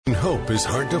Hope is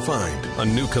hard to find. A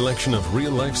new collection of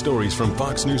real-life stories from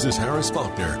Fox News' Harris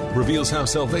Faulkner reveals how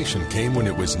salvation came when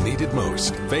it was needed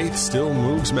most. Faith still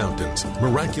moves mountains.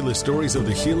 Miraculous stories of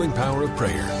the healing power of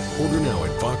prayer. Order now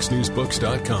at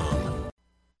foxnewsbooks.com.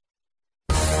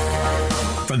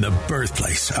 From the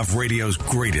birthplace of radio's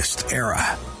greatest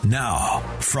era. Now,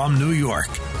 from New York,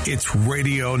 it's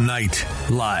Radio Night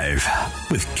Live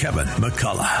with Kevin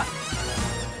McCullough.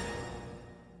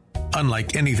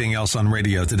 Unlike anything else on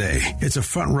radio today, it's a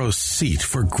front row seat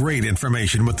for great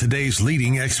information with today's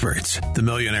leading experts. The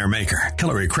Millionaire Maker,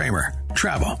 Hillary Kramer.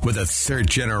 Travel with a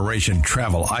third-generation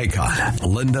travel icon,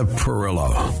 Linda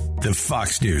Perillo. The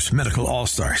Fox News Medical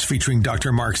All-Stars featuring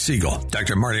Dr. Mark Siegel,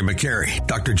 Dr. Marty McCary,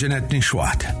 Dr. Jeanette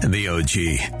Nishwat, and the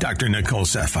OG, Dr. Nicole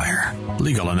Sapphire.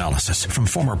 Legal analysis from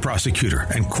former prosecutor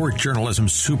and court journalism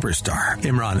superstar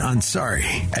Imran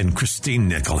Ansari and Christine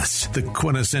Nicholas. The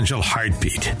quintessential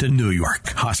heartbeat to New York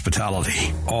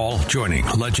hospitality. All joining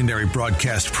legendary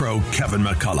broadcast pro Kevin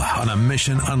McCullough on a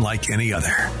mission unlike any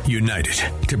other. United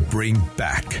to bring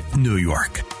back New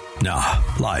York. Now,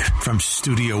 live from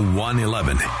Studio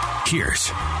 111, here's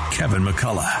Kevin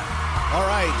McCullough. All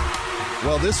right.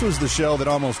 Well, this was the show that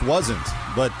almost wasn't,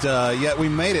 but yet we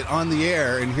made it on the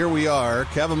air, and here we are.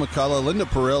 Kevin McCullough, Linda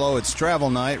Perillo. It's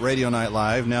Travel Night, Radio Night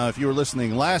Live. Now, if you were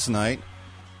listening last night,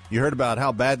 you heard about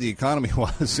how bad the economy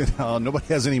was. Nobody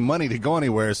has any money to go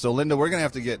anywhere. So, Linda, we're going to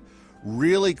have to get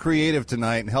really creative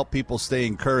tonight and help people stay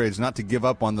encouraged not to give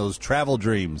up on those travel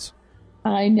dreams.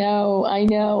 I know.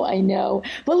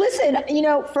 But listen,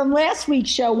 from last week's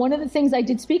show, one of the things I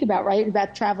did speak about, right,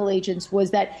 about travel agents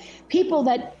was that people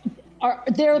that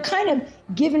they're kind of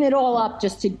giving it all up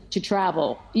just to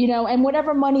travel, and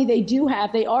whatever money they do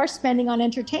have, they are spending on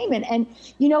entertainment. And,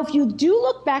 if you do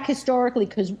look back historically,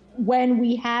 because when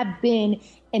we have been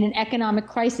in an economic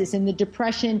crisis, in the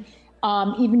Depression,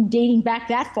 even dating back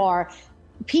that far,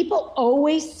 people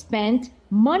always spent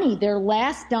money, their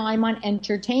last dime, on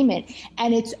entertainment.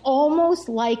 And it's almost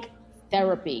like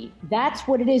therapy. That's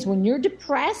what it is. When you're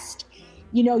depressed,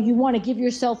 you want to give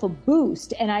yourself a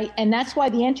boost. And that's why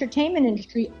the entertainment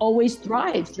industry always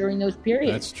thrives during those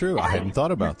periods. That's true. I hadn't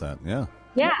thought about that. Yeah.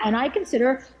 Yeah. And I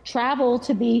consider travel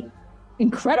to be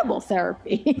incredible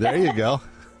therapy. There you go.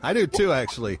 I do too,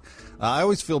 actually. I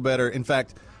always feel better. In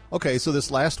fact, okay, so this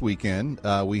last weekend,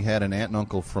 we had an aunt and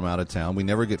uncle from out of town. We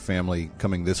never get family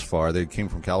coming this far. They came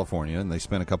from California, and they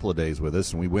spent a couple of days with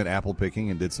us, and we went apple picking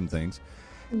and did some things.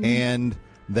 Mm-hmm. And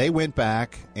they went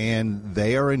back, and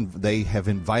they have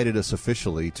invited us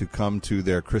officially to come to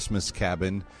their Christmas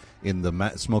cabin in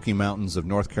the Smoky Mountains of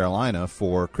North Carolina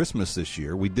for Christmas this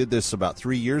year. We did this about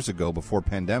 3 years ago before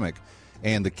pandemic,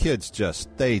 and the kids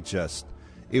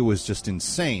it was just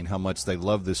insane how much they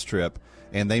loved this trip.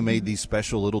 And they made these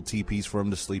special little teepees for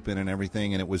them to sleep in and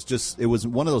everything. And it was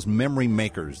one of those memory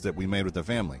makers that we made with the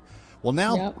family. Well,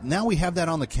 now we have that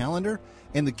on the calendar.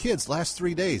 And the kids, last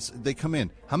 3 days, they come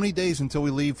in. How many days until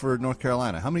we leave for North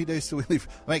Carolina? How many days till we leave?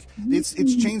 Like, it's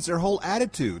changed their whole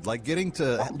attitude. Like, getting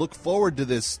to look forward to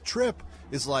this trip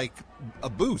is like a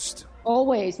boost.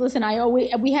 Always. Listen,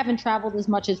 we haven't traveled as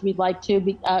much as we'd like to,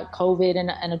 COVID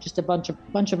and just a bunch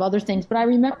of other things. But I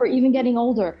remember even getting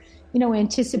older,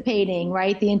 anticipating,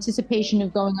 right? The anticipation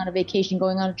of going on a vacation,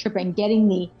 going on a trip, and getting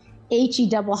the HE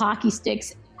double hockey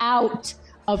sticks out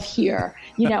of here.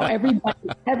 Everybody,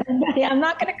 I'm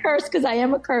not going to curse because I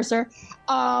am a cursor.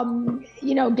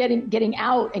 Getting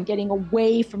out and getting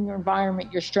away from your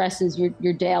environment, your stresses,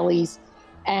 your dailies.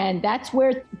 And that's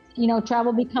where,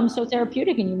 travel becomes so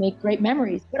therapeutic and you make great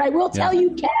memories. But I will tell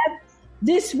you, Kev,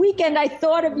 this weekend I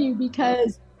thought of you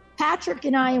because Patrick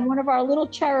and I and one of our little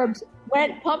cherubs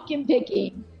went pumpkin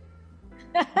picking.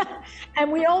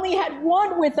 And we only had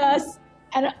one with us,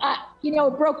 and,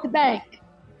 it broke the bank.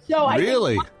 So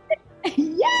really?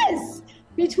 Yes.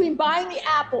 Between buying the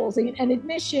apples and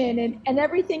admission and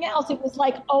everything else, it was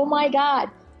like, oh, my God,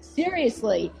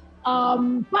 seriously.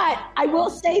 But I will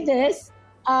say this.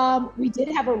 We did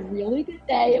have a really good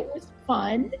day. It was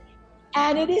fun.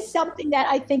 And it is something that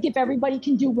I think if everybody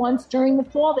can do once during the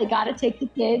fall, they got to take the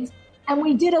kids. And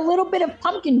we did a little bit of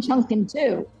pumpkin chunking,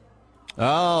 too.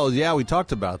 Oh, yeah, we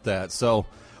talked about that. So,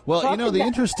 well, the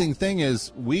interesting thing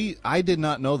is I did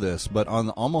not know this, but on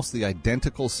almost the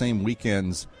identical same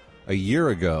weekends a year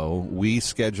ago, we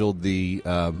scheduled the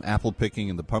apple picking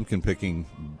and the pumpkin picking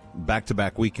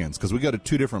back-to-back weekends because we go to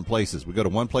two different places. We go to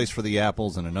one place for the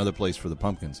apples and another place for the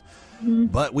pumpkins. Mm-hmm.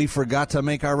 But we forgot to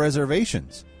make our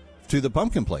reservations to the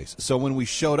pumpkin place. So when we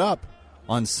showed up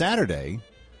on Saturday,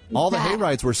 all the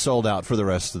hayrides were sold out for the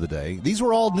rest of the day. These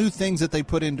were all new things that they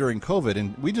put in during COVID,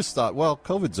 and we just thought, well,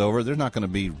 COVID's over. There's not going to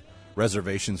be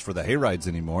reservations for the hayrides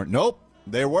anymore. Nope.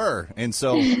 There were. And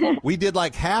so we did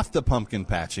like half the pumpkin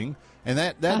patching, and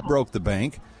that broke the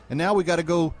bank. And now we got to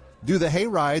go do the hay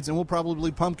rides, and we'll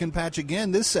probably pumpkin patch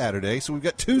again this Saturday. So we've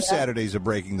got 2 Saturdays of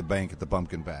breaking the bank at the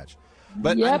pumpkin patch.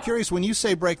 But I'm curious, when you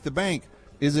say break the bank,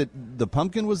 is it the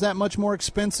pumpkin was that much more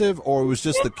expensive, or it was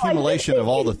just the accumulation of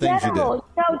all the things you did? No,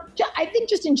 I think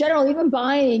just in general, even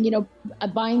buying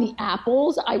the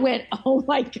apples, I went, oh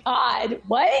my God,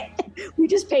 what? We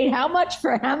just paid how much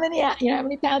for how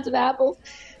many pounds of apples?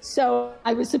 So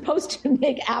I was supposed to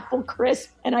make apple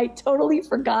crisp, and I totally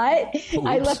forgot. Oops.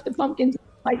 I left the pumpkins in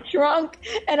my trunk,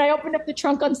 and I opened up the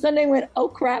trunk on Sunday and went, oh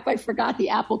crap, I forgot the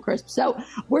apple crisp. So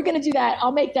we're going to do that.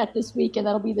 I'll make that this week, and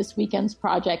that'll be this weekend's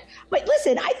project. But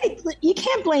listen, I think you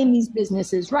can't blame these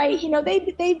businesses, right?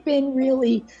 They've been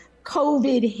really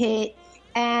COVID hit,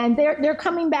 and they're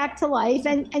coming back to life.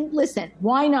 And listen,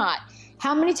 why not?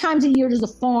 How many times a year does a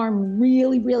farm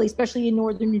really, really, especially in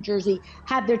northern New Jersey,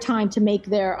 have their time to make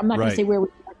their, I'm not going to say where we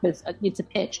are because it's a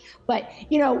pitch, but,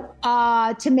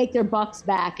 to make their bucks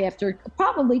back after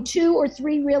probably 2 or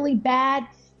 3 really bad,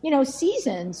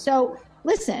 seasons. So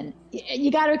listen, you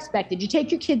got to expect it. You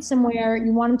take your kids somewhere,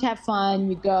 you want them to have fun,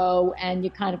 you go, and you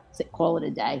kind of call it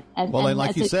a day. And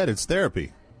like you said, it's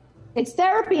therapy. It's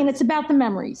therapy, and it's about the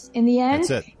memories. In the end,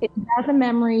 it's about the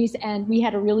memories, and we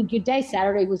had a really good day.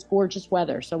 Saturday was gorgeous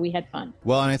weather, so we had fun.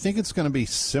 Well, and I think it's going to be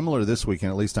similar this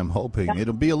weekend, at least I'm hoping. Yeah.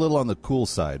 It'll be a little on the cool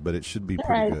side, but it should be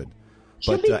pretty good.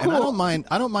 Should be cool. And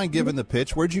I don't mind giving the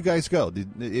pitch. Where'd you guys go?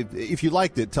 If you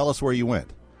liked it, tell us where you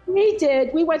went. We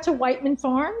did. We went to Whiteman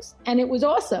Farms, and it was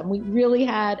awesome. We really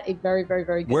had a very, very,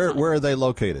 very good time. Where are they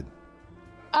located?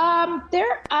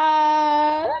 They're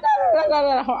I'm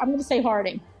going to say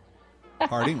Harding.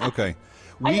 Harding? Okay.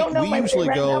 We usually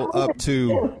go up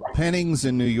to Pennings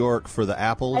in New York for the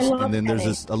apples, and then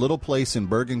there's a little place in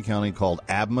Bergen County called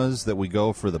Abma's that we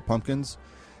go for the pumpkins.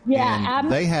 Yeah,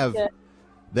 and they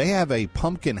have a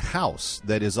pumpkin house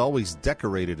that is always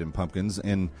decorated in pumpkins,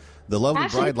 and the lovely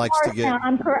bride likes to get...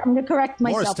 I'm going to correct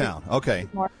myself. Morristown. Okay.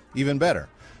 Even better.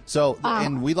 So,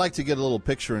 and we like to get a little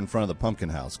picture in front of the pumpkin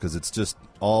house because it's just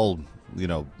all,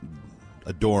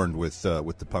 adorned with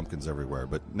the pumpkins everywhere.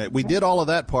 But we did all of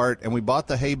that part, and we bought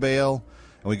the hay bale,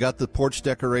 and we got the porch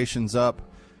decorations up,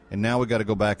 and now we got to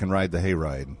go back and ride the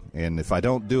hayride. And if I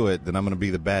don't do it, then I'm going to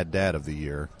be the bad dad of the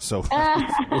year. So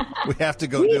we have to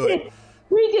go do it.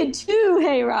 We did 2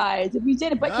 hayrides. We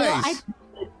did it, but nice.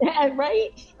 Right?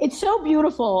 It's so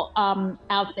beautiful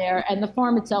out there, and the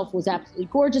farm itself was absolutely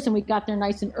gorgeous, and we got there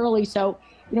nice and early, so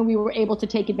we were able to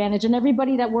take advantage. And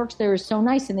everybody that works there is so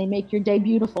nice, and they make your day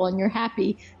beautiful, and you're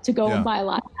happy to go and buy a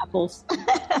lot of apples.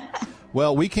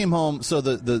 Well, we came home, so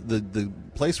the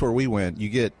place where we went, you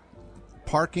get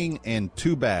parking and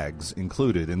 2 bags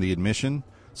included in the admission.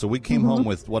 So we came home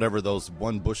with whatever those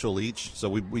 1 bushel each. So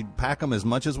we pack them as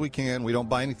much as we can. We don't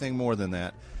buy anything more than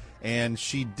that. And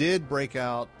she did break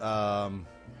out.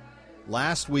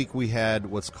 Last week we had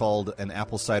what's called an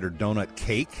apple cider donut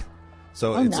cake.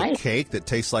 So it's a cake that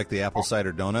tastes like the apple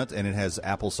cider donut, and it has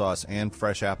applesauce and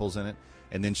fresh apples in it.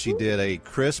 And then she did a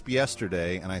crisp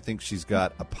yesterday, and I think she's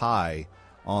got a pie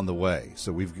on the way.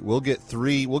 So we'll get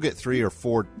 3 or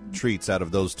 4 treats out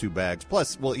of those 2 bags.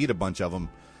 Plus, we'll eat a bunch of them.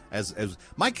 As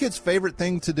my kid's favorite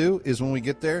thing to do is when we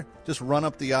get there, just run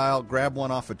up the aisle, grab one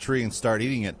off a tree, and start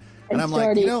eating it. And I'm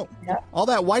like, all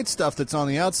that white stuff that's on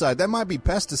the outside, that might be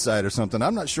pesticide or something.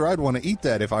 I'm not sure I'd want to eat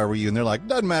that if I were you. And they're like,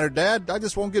 doesn't matter, Dad. I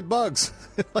just won't get bugs.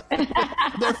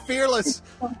 They're fearless.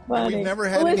 We've never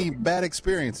had any bad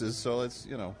experiences, so it's,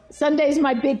 Sunday's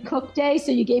my big cook day,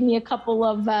 so you gave me a couple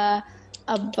of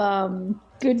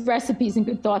good recipes and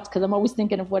good thoughts because I'm always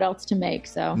thinking of what else to make.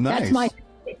 So nice. That's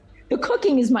the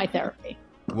cooking is my therapy.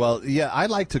 Well, yeah, I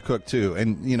like to cook too.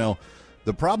 And,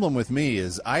 the problem with me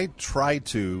is I try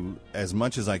to, as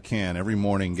much as I can, every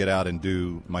morning get out and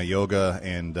do my yoga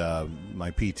and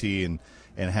my PT and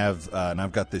have, and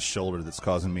I've got this shoulder that's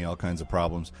causing me all kinds of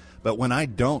problems. But when I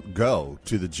don't go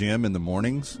to the gym in the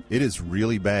mornings, it is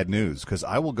really bad news because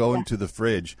I will go into the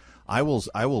fridge. I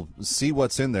will see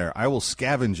what's in there. I will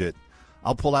scavenge it.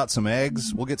 I'll pull out some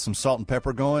eggs. We'll get some salt and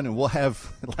pepper going, and we'll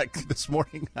have, like this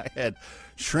morning, I had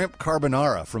shrimp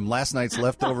carbonara from last night's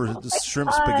leftover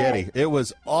shrimp spaghetti. It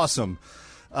was awesome.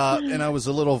 And I was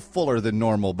a little fuller than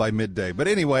normal by midday. But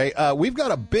anyway, we've got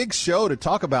a big show to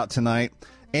talk about tonight.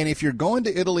 And if you're going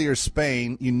to Italy or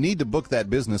Spain, you need to book that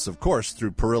business, of course,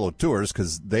 through Perillo Tours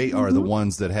because they are the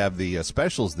ones that have the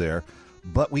specials there.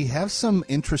 But we have some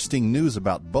interesting news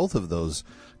about both of those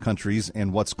countries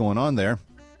and what's going on there.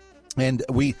 And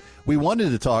we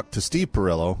wanted to talk to Steve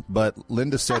Perillo, but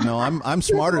Linda said, no, I'm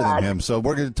smarter than him, so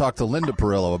we're going to talk to Linda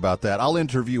Perillo about that. I'll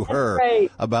interview her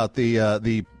about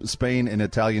the Spain and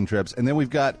Italian trips. And then we've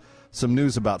got some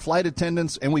news about flight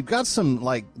attendants, and we've got some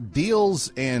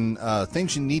deals and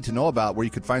things you need to know about where you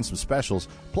could find some specials,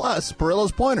 plus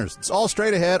Perillo's Pointers. It's all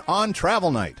straight ahead on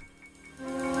Travel Night.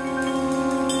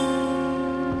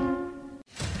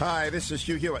 Hi, this is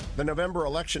Hugh Hewitt. The November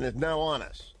election is now on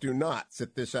us. Do not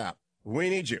sit this out. We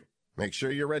need you. Make sure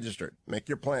you're registered. Make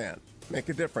your plan. Make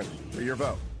a difference for your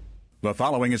vote. The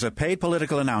following is a paid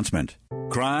political announcement.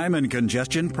 Crime and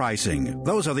congestion pricing.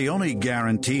 Those are the only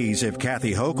guarantees if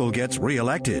Kathy Hochul gets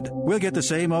reelected. We'll get the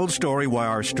same old story why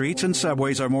our streets and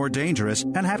subways are more dangerous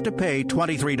and have to pay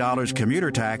 $23 commuter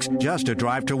tax just to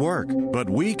drive to work. But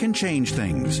we can change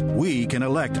things. We can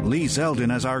elect Lee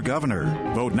Zeldin as our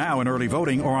governor. Vote now in early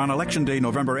voting or on Election Day,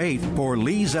 November 8th for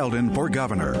Lee Zeldin for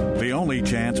governor. The only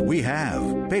chance we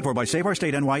have. Paid for by Save Our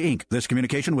State NY Inc. This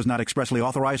communication was not expressly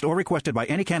authorized or requested by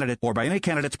any candidate or by any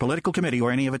candidate's political committee or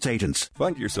any of its agents.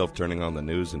 Find yourself turning on the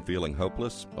news and feeling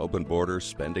hopeless? Open borders,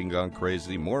 spending gone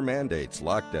crazy, more mandates,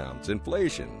 lockdowns,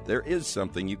 inflation. There is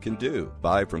something you can do.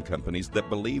 Buy from companies that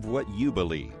believe what you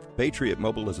believe. Patriot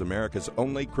Mobile is America's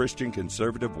only Christian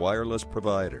conservative wireless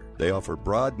provider. They offer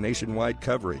broad nationwide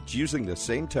coverage using the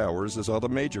same towers as all the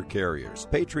major carriers.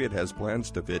 Patriot has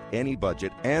plans to fit any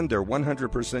budget, and their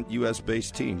 100%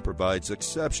 U.S.-based team provides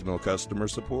exceptional customer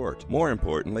support. More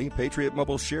importantly, Patriot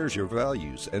Mobile shares your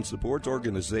values and supports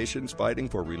organizations fighting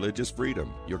for religious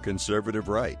freedom, your conservative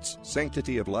rights,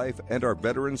 sanctity of life, and our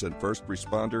veterans and first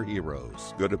responder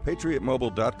heroes. Go to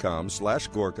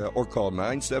patriotmobile.com/Gorka or call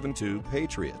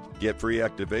 972-PATRIOT. Get free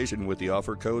activation with the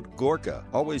offer code GORKA.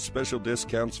 Always special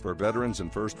discounts for veterans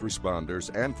and first responders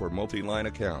and for multi-line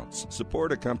accounts.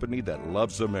 Support a company that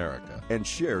loves America and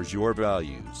shares your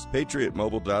values.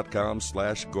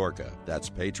 patriotmobile.com/Gorka. That's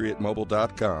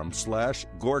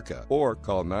patriotmobile.com/Gorka or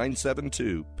call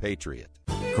 972-PATRIOT.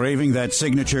 Craving that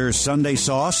signature Sunday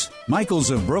sauce? Michael's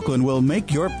of Brooklyn will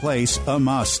make your place a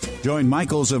must. Join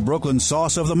Michael's of Brooklyn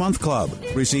Sauce of the Month Club.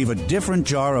 Receive a different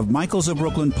jar of Michael's of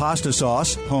Brooklyn pasta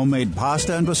sauce, homemade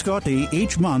pasta and biscotti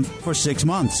each month for 6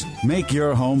 months. Make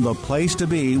your home the place to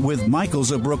be with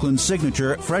Michael's of Brooklyn's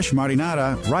signature fresh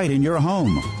marinara right in your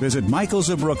home. Visit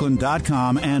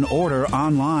michaelsofbrooklyn.com and order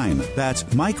online. That's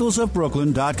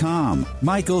michaelsofbrooklyn.com.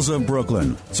 Michael's of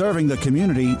Brooklyn, serving the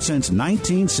community since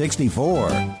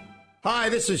 1964. Hi,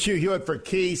 this is Hugh Hewitt for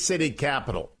Key City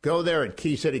Capital. Go there at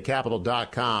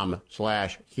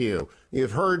keycitycapital.com/Hugh.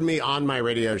 You've heard me on my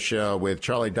radio show with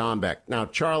Charlie Dombeck. Now,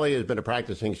 Charlie has been a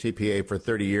practicing CPA for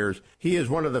 30 years. He is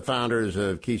one of the founders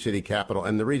of Key City Capital,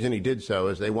 and the reason he did so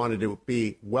is they wanted to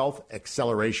be wealth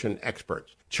acceleration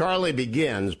experts. Charlie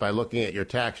begins by looking at your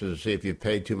taxes to see if you've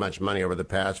paid too much money over the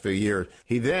past few years.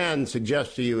 He then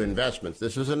suggests to you investments.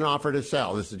 This is an offer to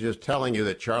sell. This is just telling you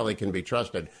that Charlie can be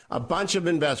trusted. A bunch of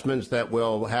investments that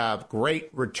will have great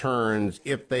returns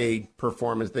if they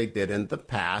perform as they did in the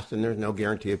past, and there's no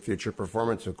guarantee of future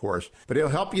performance, of course. But it'll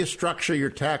help you structure your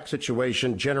tax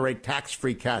situation, generate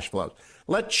tax-free cash flows.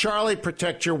 Let Charlie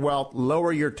protect your wealth,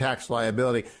 lower your tax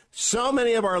liability. So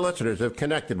many of our listeners have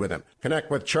connected with him. Connect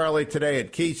with Charlie today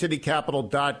at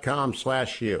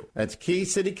keycitycapital.com/Hugh. That's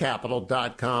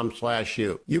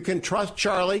keycitycapital.com/Hugh. You can trust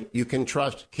Charlie. You can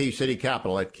trust Key City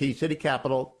Capital at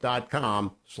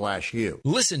keycitycapital.com/Hugh.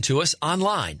 Listen to us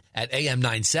online at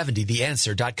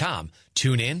am970theanswer.com.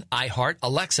 Tune in, iHeart,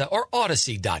 Alexa, or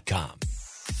Odyssey.com.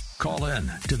 Call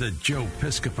in to the Joe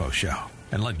Piscopo Show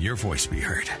and let your voice be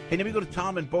heard. Hey, let me go to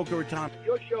Tom in Boca Raton.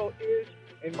 Your show is,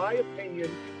 in my opinion,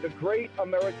 the great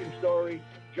American story.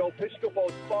 Joe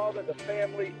Piscopo's father, the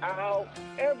family, Al,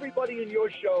 everybody in your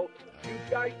show. You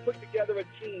guys put together a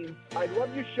team. I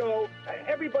love your show.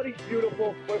 Everybody's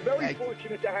beautiful. We're very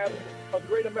fortunate to have a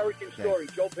great American story.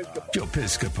 Joe Piscopo. Joe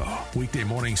Piscopo, weekday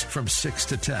mornings from 6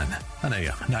 to 10 on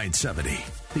AM 970.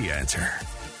 The Answer.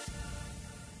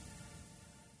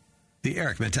 The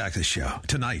Eric Metaxas Show,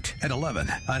 tonight at 11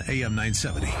 on AM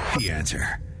 970. The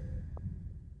Answer.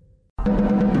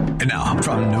 And now,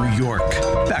 from New York,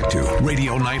 back to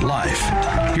Radio Night Live.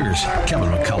 Here's Kevin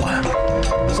McCullough.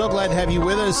 So glad to have you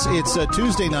with us. It's a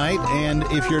Tuesday night, and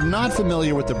if you're not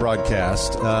familiar with the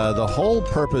broadcast, the whole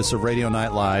purpose of Radio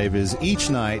Night Live is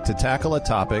each night to tackle a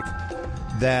topic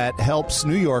that helps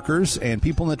New Yorkers and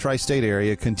people in the tri-state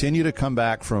area continue to come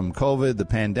back from COVID, the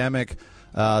pandemic,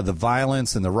 the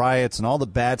violence and the riots and all the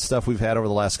bad stuff we've had over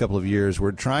the last couple of years.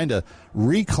 We're trying to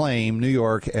reclaim New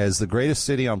York as the greatest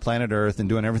city on planet Earth and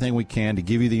doing everything we can to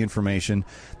give you the information.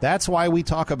 That's why we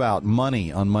talk about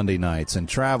money on Monday nights and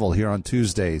travel here on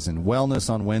Tuesdays and wellness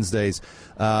on Wednesdays.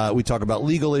 We talk about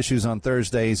legal issues on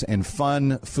Thursdays and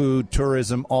fun, food,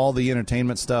 tourism, all the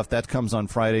entertainment stuff. That comes on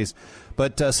Fridays.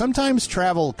 But sometimes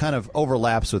travel kind of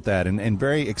overlaps with that, and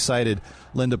very excited,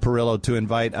 Linda Perillo, to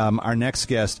invite our next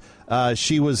guest.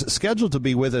 She was scheduled to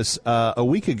be with us a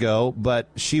week ago, but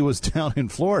she was down in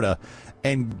Florida.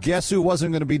 And guess who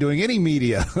wasn't going to be doing any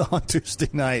media on Tuesday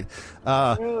night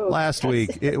last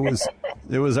week? It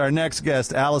was our next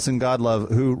guest, Allison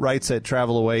Godlove, who writes at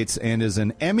Travel Awaits and is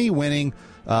an Emmy-winning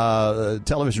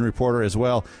television reporter as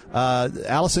well.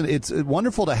 Allison, it's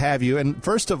wonderful to have you. And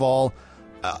first of all,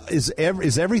 is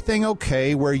everything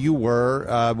okay where you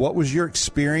were? What was your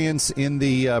experience in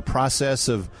the process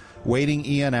of waiting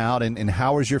Ian out, and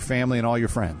how was your family and all your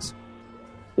friends?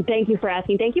 Thank you for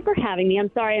asking. Thank you for having me. I'm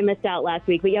sorry I missed out last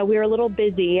week, but yeah, we were a little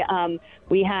busy.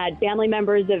 We had family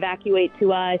members evacuate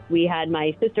to us. We had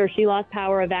my sister, she lost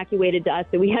power, evacuated to us.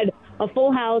 So we had a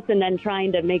full house, and then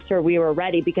trying to make sure we were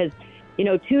ready because,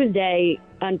 Tuesday,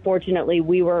 unfortunately,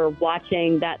 we were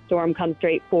watching that storm come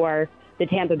straight for the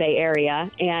Tampa Bay area,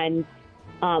 and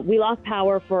we lost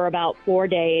power for about 4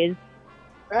 days.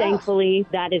 Thankfully,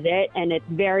 that is it, and it's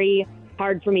very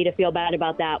hard for me to feel bad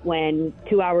about that when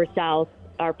 2 hours south,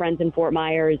 our friends in Fort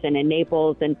Myers and in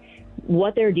Naples, and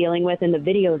what they're dealing with, and the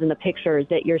videos and the pictures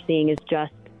that you're seeing is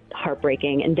just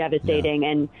heartbreaking and devastating.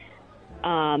 Yeah.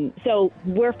 And so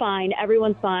we're fine.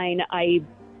 Everyone's fine.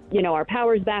 Our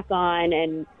power's back on,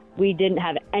 and we didn't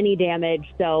have any damage.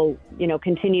 So,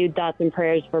 continued thoughts and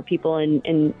prayers for people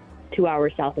in 2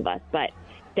 hours south of us. But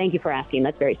thank you for asking.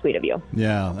 That's very sweet of you.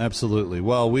 Yeah, absolutely.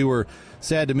 Well, we were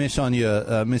sad to miss out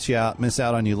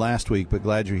on you last week, but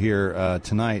glad you're here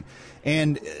tonight.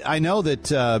 And I know that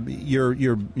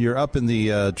you're up in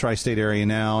the tri-state area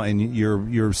now, and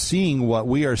you're seeing what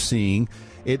we are seeing.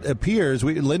 It appears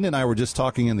Linda and I were just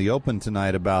talking in the open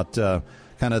tonight about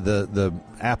kind of the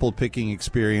apple picking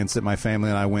experience that my family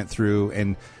and I went through,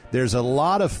 and there's a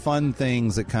lot of fun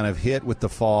things that kind of hit with the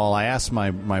fall. I asked my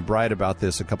bride about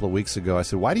this a couple of weeks ago. I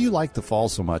said, why do you like the fall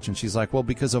so much? And she's like, well,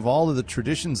 because of all of the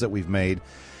traditions that we've made.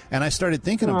 And I started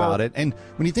thinking about it. And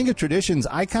when you think of traditions,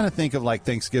 I kind of think of like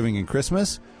Thanksgiving and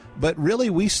Christmas. But really,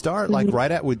 we start like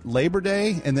with Labor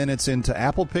Day, and then it's into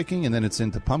apple picking, and then it's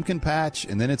into pumpkin patch,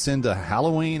 and then it's into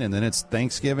Halloween, and then it's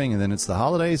Thanksgiving, and then it's the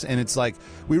holidays. And it's like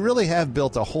we really have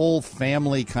built a whole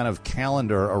family kind of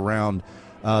calendar around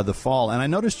the fall. And I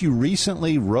noticed you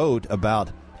recently wrote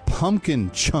about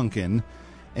pumpkin chunkin'.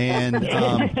 And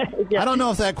I don't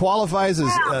know if that qualifies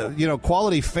as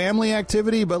quality family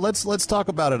activity, but let's talk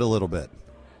about it a little bit.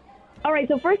 All right,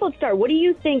 so first let's start. What do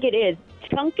you think it is,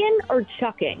 chunkin' or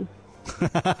chucking?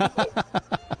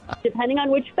 Depending on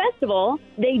which festival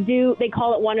they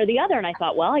call it one or the other. And I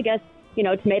thought, well, I guess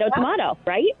tomato,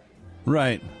 right?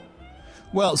 Right.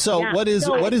 Well, so what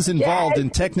is involved in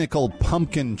technical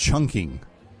pumpkin chunking?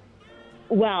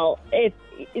 Well, if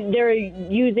they're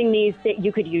using these,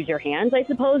 you could use your hands, I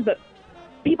suppose, but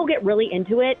people get really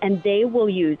into it, and they will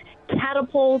use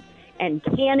catapults and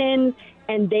cannons,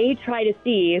 and they try to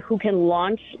see who can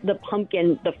launch the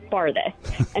pumpkin the farthest.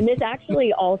 And this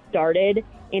actually all started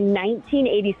in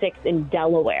 1986 in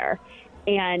Delaware.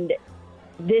 And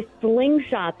this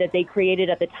slingshot that they created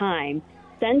at the time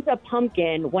sent a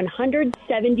pumpkin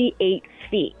 178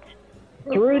 feet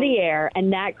through the air,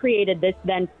 and that created this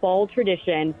then fall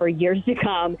tradition for years to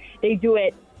come. They do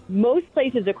it most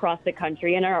places across the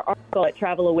country. In our article at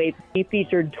Travel Awaits, we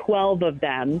featured 12 of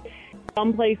them.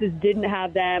 Some places didn't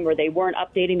have them, or they weren't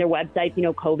updating their websites.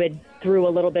 COVID threw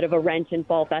a little bit of a wrench in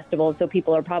fall festivals, so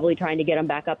people are probably trying to get them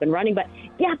back up and running. But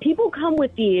yeah, people come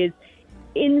with these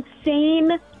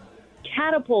insane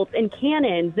catapults and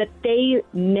cannons that they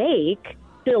make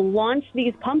to launch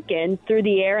these pumpkins through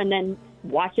the air and then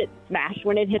watch it smash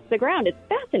when it hits the ground. It's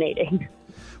fascinating.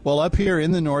 Well, up here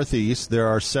in the Northeast, there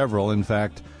are several. In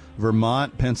fact,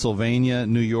 Vermont, Pennsylvania,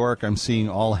 New York, I'm seeing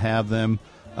all have them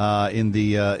in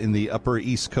the upper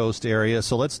East Coast area.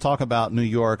 So let's talk about New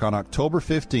York. On October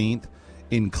 15th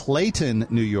in Clayton,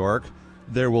 New York,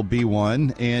 there will be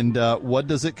one. And what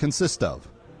does it consist of?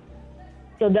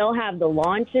 So they'll have the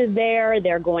launches there.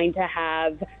 They're going to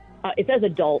have it says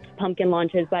adult pumpkin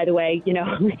launches, by the way.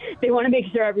 They want to make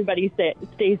sure everybody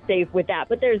stays safe with that.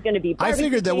 But there's going to be I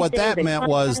figured that what that meant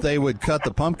was they would cut the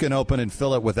pumpkin open and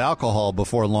fill it with alcohol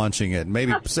before launching it.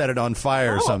 Maybe set it on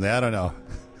fire or something. I don't know.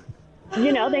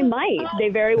 They might. They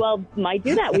very well might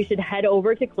do that. We should head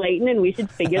over to Clayton and we should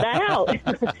figure that out.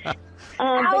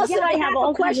 Allison, I have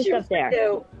all a question kinds of stuff there.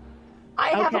 You. I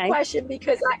have a question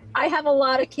because I have a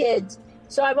lot of kids.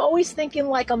 So I'm always thinking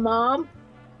like a mom,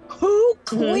 who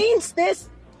cleans this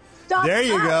stuff There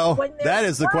you go. when they're That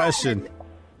is the done? question.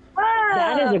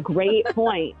 That is a great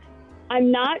point.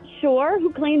 I'm not sure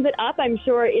who cleans it up. I'm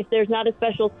sure if there's not a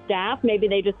special staff, maybe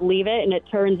they just leave it and it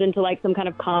turns into like some kind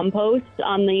of compost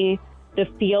on the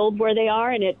field where they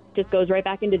are, and it just goes right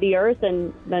back into the earth,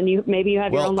 and then you have your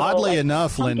own. Well, oddly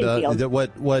enough, pumpkin Linda, field. that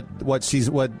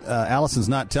what Allison's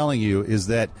not telling you is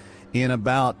that in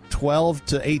about 12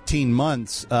 to 18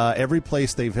 months, every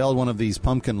place they've held one of these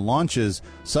pumpkin launches,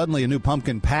 suddenly a new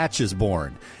pumpkin patch is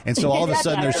born. And so all of a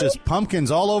sudden there's just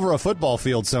pumpkins all over a football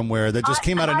field somewhere that just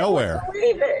came out of nowhere. I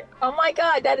believe it. Oh, my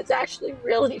God. That is actually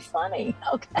really funny.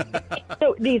 Okay.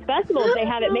 So these festivals, they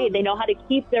have it made. They know how to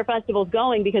keep their festivals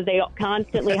going because they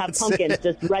constantly have pumpkins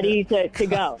just ready to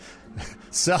go.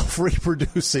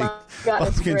 Self-reproducing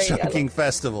pumpkin chunking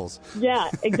festivals. Yeah,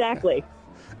 exactly.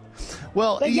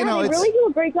 Well, but they really do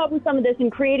a great job with some of this in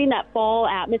creating that fall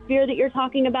atmosphere that you're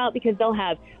talking about, because they'll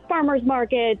have farmers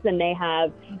markets and they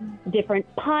have different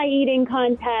pie eating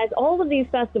contests. All of these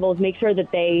festivals make sure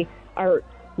that they are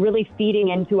really feeding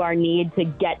into our need to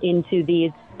get into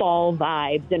these fall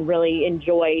vibes and really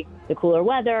enjoy the cooler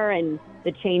weather and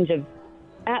the change of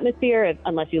atmosphere,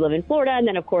 unless you live in Florida. And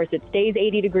then, of course, it stays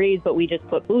 80 degrees, but we just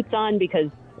put boots on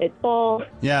because it's fall.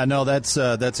 Yeah, no, that's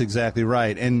exactly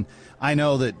right. And I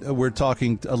know that we're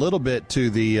talking a little bit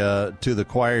to the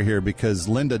choir here because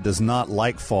Linda does not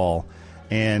like fall,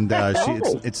 and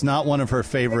it's not one of her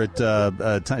favorite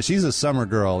times. She's a summer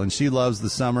girl, and she loves the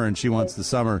summer, and she wants the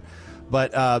summer.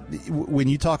 But when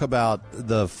you talk about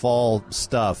the fall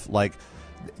stuff, like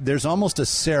there's almost a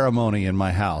ceremony in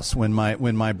my house when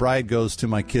my bride goes to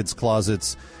my kids'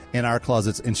 closets and our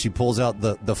closets, and she pulls out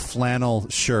the flannel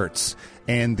shirts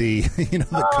and the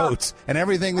the coats and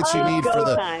everything that you need for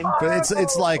the.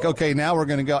 It's like, okay, now we're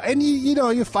going to go, and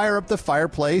you fire up the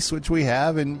fireplace, which we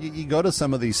have, and you go to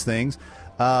some of these things.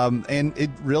 And it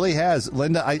really has.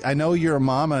 Linda, I know you're a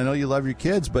mom, and I know you love your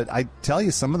kids, but I tell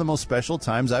you, some of the most special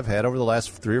times I've had over the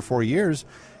last 3 or 4 years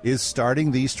is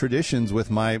starting these traditions with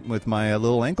my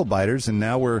little ankle biters, and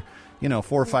now we're 4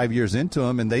 or 5 years into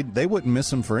them, and they wouldn't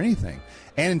miss them for anything.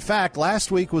 And in fact,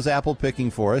 last week was apple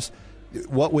picking for us.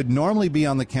 What would normally be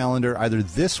on the calendar either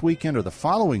this weekend or the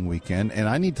following weekend, and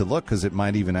I need to look because it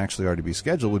might even actually already be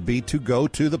scheduled, would be to go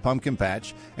to the pumpkin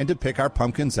patch and to pick our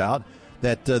pumpkins out.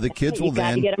 That the kids will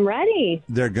then get them ready.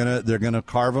 They're gonna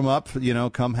carve them up,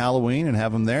 come Halloween, and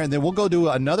have them there, and then we'll go do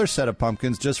another set of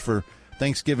pumpkins just for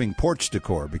Thanksgiving porch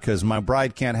decor, because my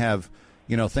bride can't have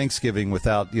Thanksgiving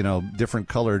without different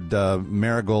colored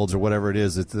marigolds or whatever it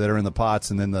is that are in the pots,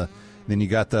 and then you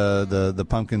got the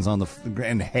pumpkins on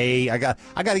and hay. I got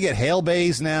to get hail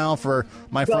bays now for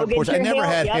my front porch. I never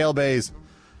had hail bays.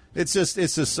 It's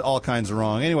just all kinds of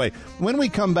wrong. Anyway, when we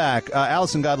come back,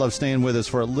 Allison Godlove staying with us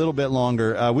for a little bit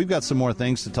longer. We've got some more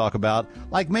things to talk about,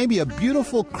 like maybe a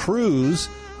beautiful cruise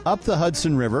up the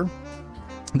Hudson River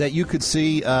that you could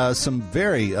see some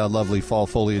very lovely fall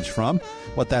foliage from,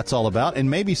 what that's all about, and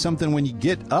maybe something when you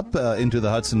get up into the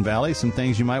Hudson Valley, some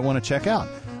things you might want to check out.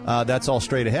 That's all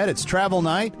straight ahead. It's Travel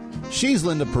Night. She's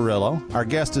Linda Perillo. Our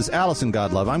guest is Allison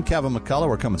Godlove. I'm Kevin McCullough.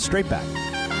 We're coming straight back.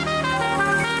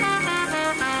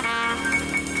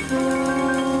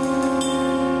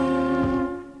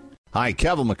 Hi,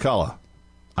 Kevin McCullough.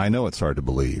 I know it's hard to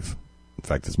believe. In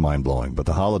fact, it's mind-blowing, but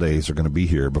the holidays are going to be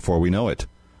here before we know it.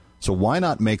 So why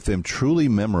not make them truly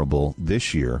memorable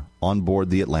this year on board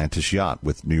the Atlantis yacht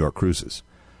with New York Cruises?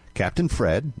 Captain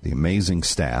Fred, the amazing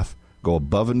staff, go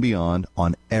above and beyond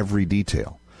on every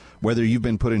detail. Whether you've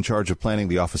been put in charge of planning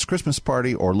the office Christmas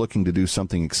party or looking to do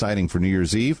something exciting for New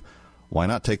Year's Eve, why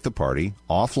not take the party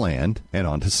off land and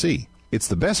onto sea? It's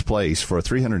the best place for a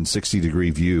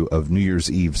 360-degree view of New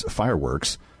Year's Eve's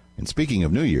fireworks. And speaking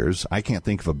of New Year's, I can't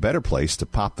think of a better place to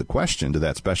pop the question to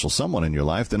that special someone in your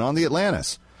life than on the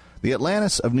Atlantis. The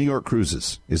Atlantis of New York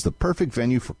Cruises is the perfect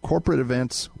venue for corporate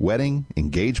events, wedding,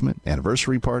 engagement,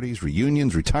 anniversary parties,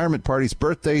 reunions, retirement parties,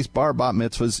 birthdays, bar bat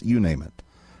mitzvahs, you name it.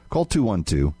 Call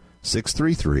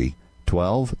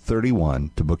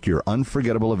 212-633-1231 to book your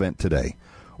unforgettable event today,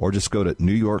 or just go to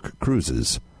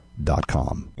newyorkcruises.com.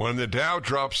 When the Dow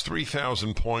drops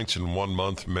 3,000 points in 1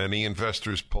 month, many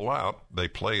investors pull out. They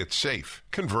play it safe,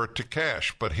 convert to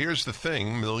cash. But here's the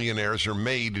thing, millionaires are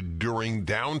made during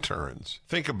downturns.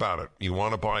 Think about it. You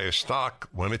want to buy a stock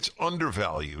when it's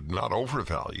undervalued, not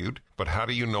overvalued. But how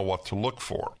do you know what to look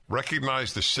for?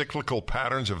 Recognize the cyclical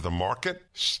patterns of the market?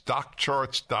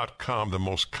 StockCharts.com, the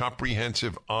most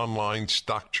comprehensive online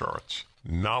stock charts.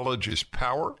 Knowledge is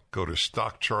power. Go to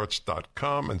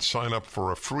StockCharts.com and sign up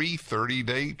for a free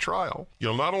 30-day trial.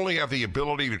 You'll not only have the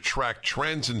ability to track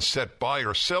trends and set buy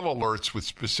or sell alerts with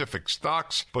specific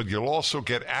stocks, but you'll also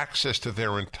get access to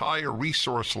their entire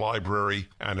resource library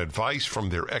and advice from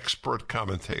their expert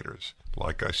commentators.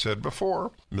 Like I said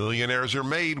before, millionaires are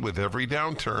made with every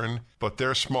downturn, but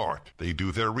they're smart. They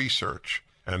do their research.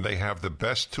 And they have the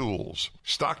best tools.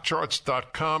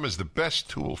 StockCharts.com is the best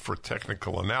tool for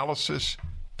technical analysis,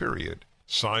 period.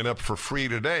 Sign up for free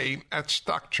today at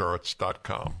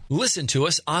StockCharts.com. Listen to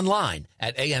us online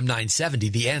at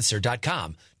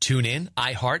am970theanswer.com. Tune in,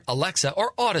 iHeart, Alexa,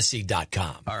 or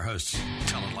Odyssey.com. Our hosts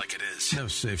tell it like it is. No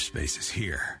safe spaces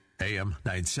here. AM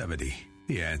 970,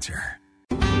 The Answer.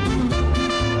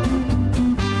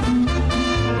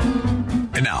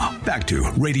 And now, back to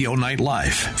Radio Night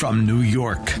Live from New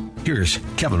York. Here's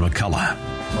Kevin McCullough.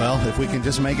 Well, if we can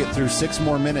just make it through 6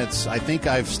 more minutes, I think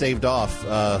I've staved off,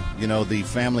 the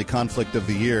family conflict of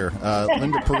the year.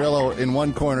 Linda Perillo in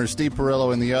one corner, Steve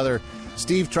Perillo in the other.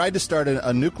 Steve tried to start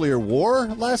a nuclear war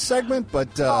last segment,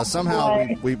 but somehow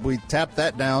we tapped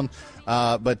that down.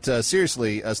 But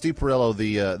seriously, Steve Perillo,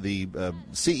 the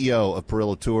CEO of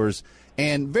Perillo Tours,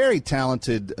 and very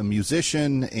talented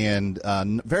musician and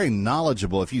very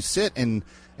knowledgeable. If you sit and,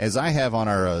 as I have on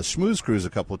our Schmooze Cruise a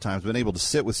couple of times, been able to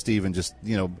sit with Steve and just,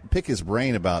 pick his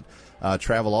brain about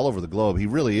travel all over the globe. He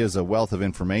really is a wealth of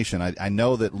information. I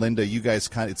know that, Linda, you guys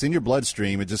it's in your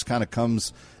bloodstream. It just kind of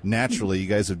comes naturally. You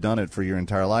guys have done it for your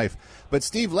entire life. But,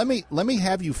 Steve, let me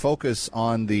have you focus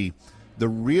on the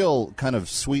real kind of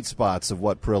sweet spots of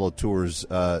what Perillo Tours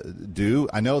do.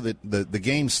 I know that the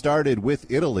game started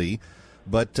with Italy,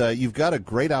 but you've got a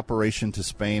great operation to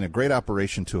Spain, a great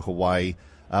operation to Hawaii.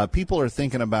 People are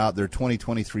thinking about their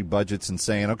 2023 budgets and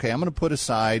saying, okay, I'm going to put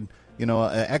aside,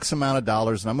 X amount of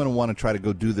dollars, and I'm going to want to try to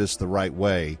go do this the right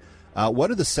way.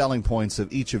 What are the selling points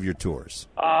of each of your tours?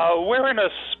 We're in a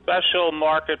special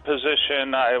market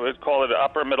position. I would call it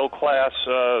upper middle class,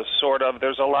 sort of.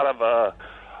 There's a lot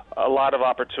of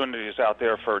opportunities out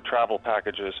there for travel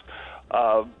packages.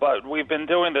 But we've been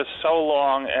doing this so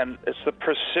long, and it's the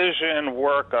precision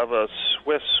work of a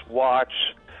Swiss watch,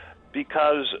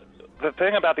 because the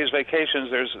thing about these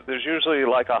vacations, there's usually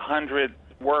like 100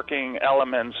 working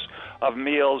elements of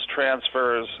meals,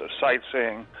 transfers,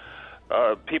 sightseeing,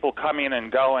 people coming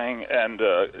and going, and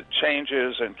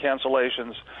changes and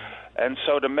cancellations. And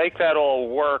so to make that all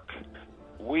work,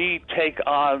 we take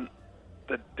on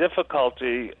the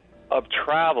difficulty of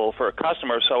travel for a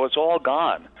customer, so it's all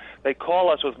gone. They call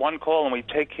us with one call, and we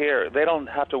take care. They don't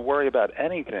have to worry about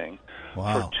anything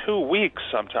for 2 weeks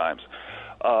sometimes.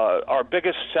 Our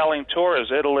biggest selling tour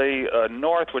is Italy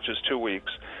North, which is 2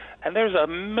 weeks. And there's a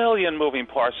million moving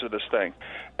parts to this thing.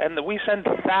 And we send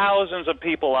thousands of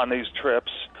people on these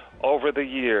trips over the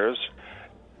years,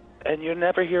 and you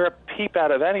never hear a peep out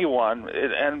of anyone.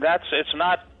 It's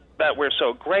not that we're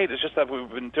so great. It's just that we've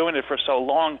been doing it for so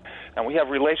long, and we have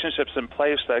relationships in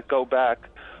place that go back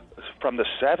from the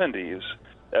 70s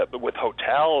with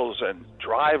hotels and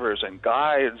drivers and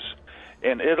guides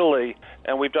in Italy,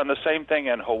 and we've done the same thing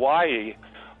in Hawaii.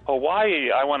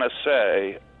 Hawaii, I want to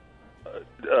say,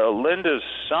 Linda's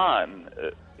son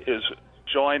is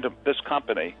joined this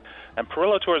company, and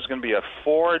Perillo Tours is going to be a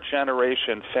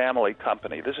 4-generation family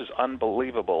company. This is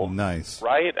unbelievable. Nice.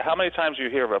 Right? How many times do you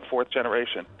hear of a 4th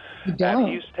generation? And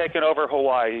he's taken over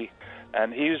Hawaii,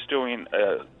 and he's doing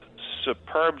a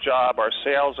superb job. Our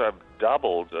sales have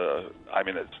doubled.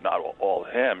 It's not all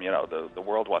him. The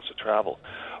world wants to travel.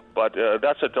 But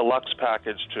that's a deluxe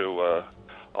package to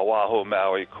Oahu,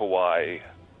 Maui, Kauai,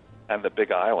 and the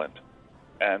Big Island.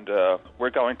 And we're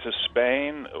going to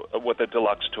Spain with a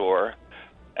deluxe tour.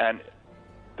 And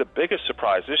the biggest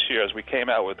surprise this year is we came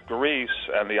out with Greece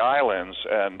and the islands,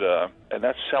 and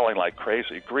that's selling like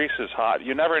crazy. Greece is hot.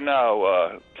 You never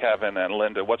know, Kevin and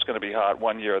Linda, what's going to be hot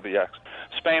one year or the next.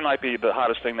 Spain might be the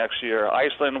hottest thing next year.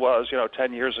 Iceland was,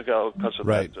 10 years ago because of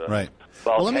that right.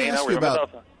 volcano. Well, let me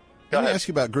ask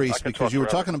you about Greece, because you were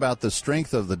talking about the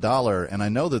strength of the dollar, and I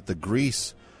know that the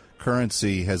Greece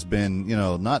currency has been,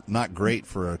 not great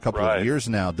for a couple of years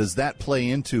now. Does that play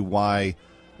into why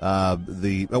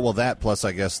That plus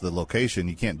I guess the location.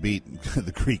 You can't beat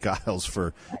the Greek Isles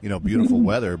for beautiful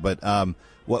weather. But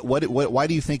why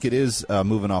do you think it is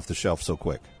moving off the shelf so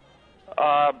quick?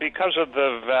 Because of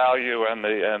the value and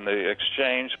the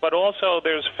exchange, but also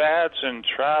there's fads in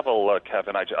travel,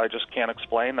 Kevin. I just can't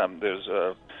explain them. There's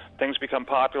things become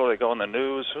popular, they go in the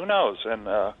news. Who knows? And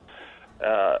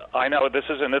I know this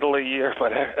is an Italy year,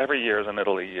 but every year is an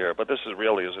Italy year. But this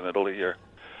really is an Italy year.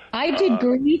 I did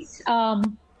Greece. My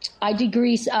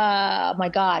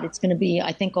God, it's going to be,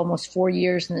 I think, almost 4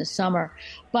 years in the summer.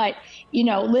 But,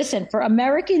 listen, for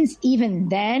Americans, even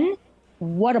then,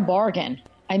 what a bargain.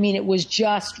 I mean, it was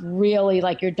just really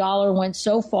like your dollar went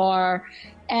so far.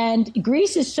 And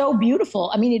Greece is so beautiful.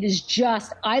 I mean, it is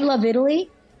just, I love Italy,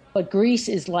 but Greece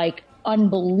is like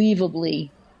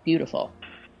unbelievably beautiful.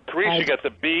 Greece, you get the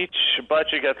beach, but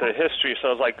you get the history.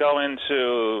 So it's like going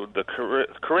to the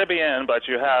Caribbean, but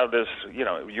you have this,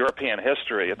 European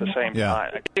history at the same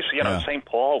time. St.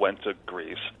 Paul went to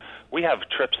Greece. We have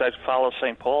trips that follow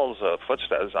St. Paul's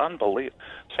footsteps. It's unbelievable.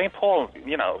 St. Paul,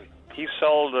 he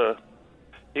sold.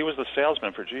 He was the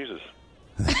salesman for Jesus.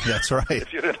 That's right.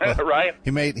 If you didn't know, right?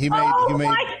 He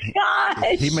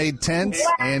made tents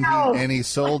and he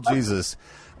sold Jesus.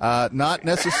 Not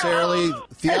necessarily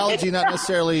theology, not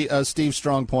necessarily Steve's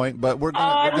strong point, but we're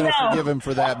going to forgive him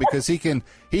for that because he can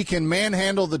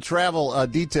manhandle the travel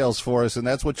details for us, and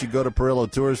that's what you go to Perillo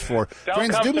Tours for. Don't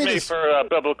Friends, come to me for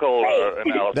biblical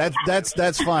analysis.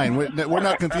 That's fine. We're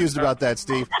not confused about that,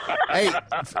 Steve. Hey,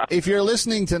 if you're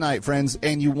listening tonight, friends,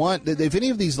 and you want, if any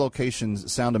of these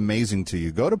locations sound amazing to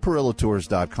you, go to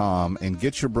PerilloTours.com and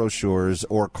get your brochures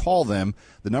or call them.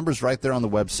 The number's right there on the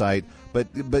website.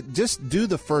 But just do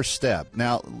the first step.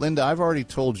 Now, Linda, I've already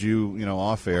told you,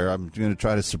 off air, I'm going to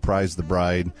try to surprise the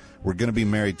bride. We're going to be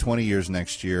married 20 years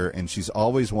next year, and she's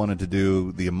always wanted to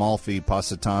do the Amalfi,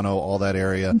 Positano, all that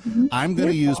area. Mm-hmm. I'm going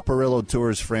to use Perillo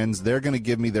Tours, friends. They're going to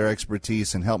give me their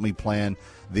expertise and help me plan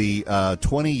the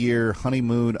 20-year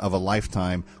honeymoon of a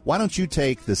lifetime. Why don't you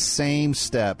take the same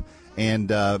step and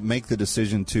make the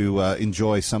decision to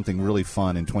enjoy something really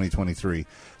fun in 2023?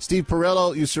 Steve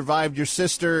Perillo, you survived your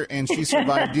sister, and she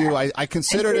survived you. I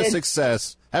consider it a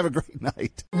success. Have a great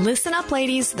night. Listen up,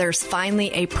 ladies. There's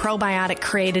finally a probiotic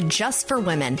created just for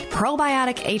women.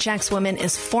 Probiotic HX Women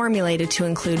is formulated to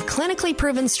include clinically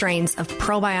proven strains of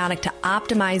probiotic to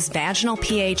optimize vaginal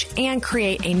pH and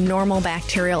create a normal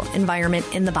bacterial environment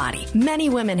in the body. Many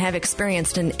women have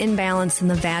experienced an imbalance in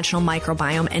the vaginal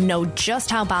microbiome and know just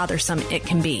how bothersome it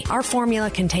can be. Our formula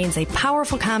contains a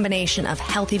powerful combination of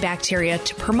healthy bacteria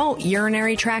to promote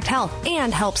urinary tract health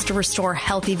and helps to restore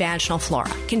healthy vaginal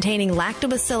flora. Containing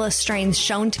lactobacillus strains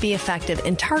shown to be effective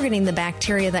in targeting the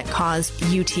bacteria that cause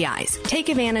UTIs. Take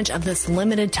advantage of this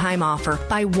limited time offer.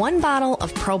 Buy one bottle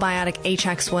of Probiotic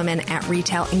HX Women at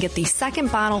retail and get the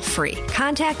second bottle free.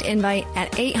 Contact Invite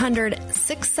at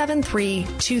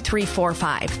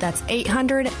 800-673-2345. That's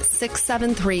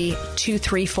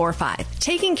 800-673-2345.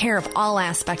 Taking care of all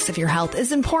aspects of your health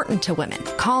is important to women.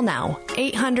 Call now,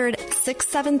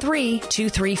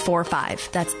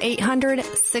 800-673-2345. That's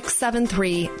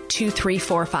 800-673-2345.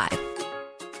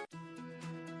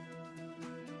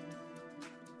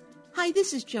 Hi,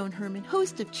 this is Joan Herman,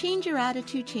 host of Change Your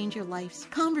Attitude, Change Your Life's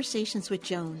Conversations with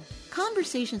Joan.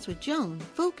 Conversations with Joan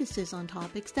focuses on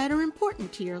topics that are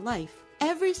important to your life.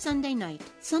 Every Sunday night,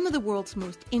 some of the world's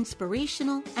most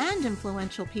inspirational and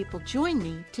influential people join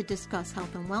me to discuss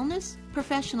health and wellness,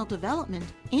 professional development,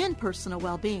 and personal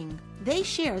well-being. They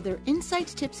share their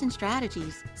insights, tips, and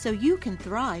strategies so you can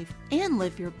thrive and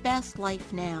live your best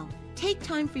life now. Take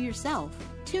time for yourself.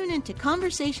 Tune into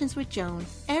Conversations with Joan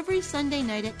every Sunday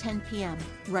night at 10 p.m.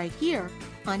 right here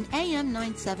on AM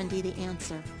 970 The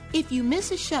Answer. If you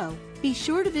miss a show, be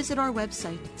sure to visit our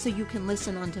website so you can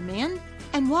listen on demand.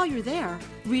 And while you're there,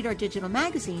 read our digital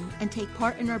magazine and take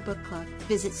part in our book club.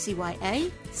 Visit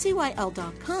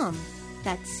CYACYL.com.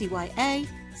 That's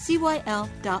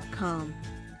CYACYL.com.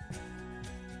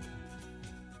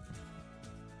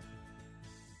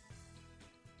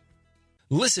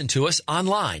 Listen to us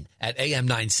online at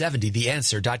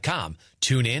am970theanswer.com.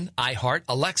 Tune in, iHeart,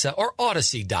 Alexa, or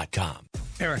Odyssey.com.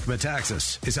 Eric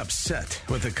Metaxas is upset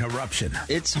with the corruption.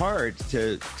 It's hard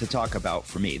to talk about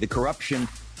for me. The corruption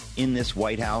in this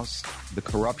White House, the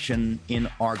corruption in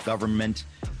our government,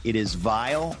 it is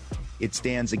vile. It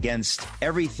stands against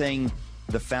everything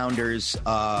the founders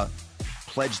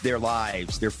pledged their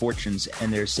lives, their fortunes,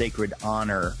 and their sacred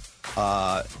honor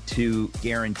to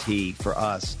guarantee for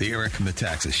us. The Eric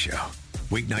Metaxas Show,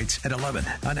 weeknights at 11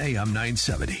 on AM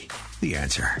 970. The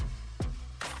Answer.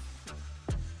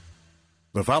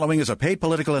 The following is a paid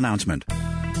political announcement.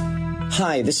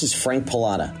 Hi, this is Frank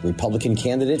Pallotta, Republican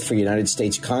candidate for United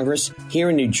States Congress here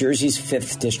in New Jersey's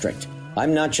 5th District.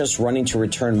 I'm not just running to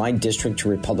return my district to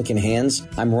Republican hands.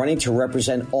 I'm running to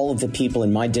represent all of the people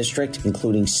in my district,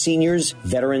 including seniors,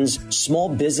 veterans, small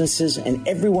businesses, and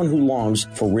everyone who longs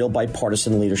for real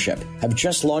bipartisan leadership. I've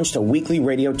just launched a weekly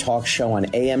radio talk show on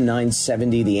AM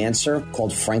 970 The Answer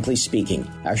called Frankly Speaking.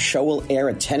 Our show will air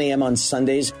at 10 a.m. on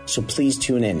Sundays, so please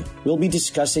tune in. We'll be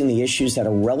discussing the issues that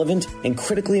are relevant and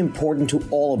critically important to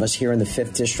all of us here in the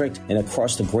 5th District and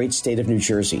across the great state of New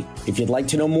Jersey. If you'd like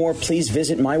to know more, please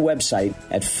visit my website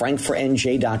at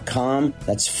frank4nj.com.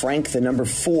 That's Frank, the number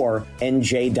 4,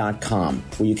 NJ.com,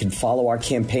 where you can follow our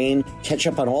campaign, catch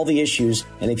up on all the issues,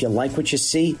 and if you like what you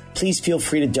see, please feel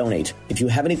free to donate. If you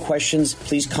have any questions,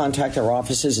 please contact our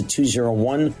offices at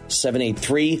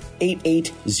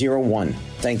 201-783-8801.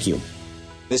 Thank you.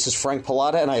 This is Frank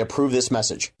Pallotta, and I approve this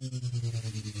message.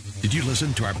 Did you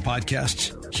listen to our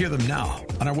podcasts? Hear them now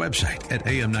on our website at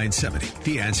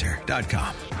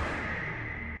am970theanswer.com.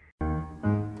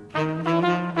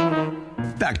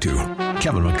 Back to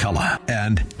Kevin McCullough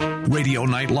and Radio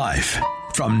Night Live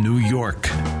from New York.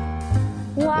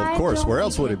 Well, of course. Where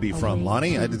else would it be from,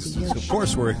 Lonnie? Of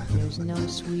course,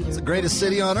 it's the greatest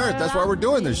city on earth. That's why we're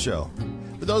doing this show.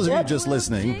 For those of you just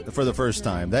listening for the first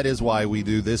time, that is why we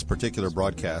do this particular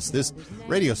broadcast. This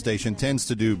radio station tends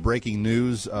to do breaking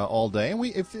news all day. And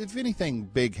if anything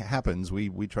big happens,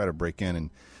 we try to break in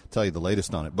and tell you the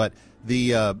latest on it. But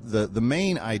the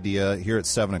main idea here at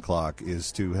 7 o'clock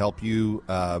is to help you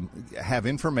have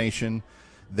information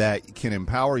that can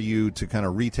empower you to kind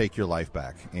of retake your life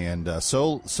back. And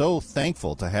so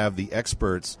thankful to have the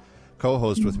experts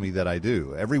co-host with me that I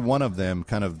do. Every one of them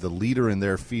kind of the leader in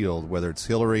their field, whether it's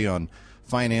Hillary on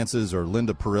finances or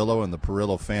Linda Perillo and the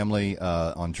Perillo family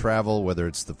on travel, whether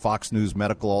it's the Fox News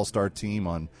Medical All-Star team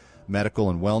on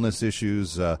medical and wellness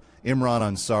issues, Imran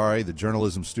Ansari, the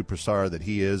journalism superstar that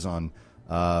he is on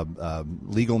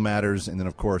legal matters, and then,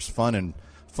 of course, fun and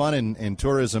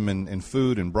tourism and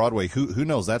food and Broadway. Who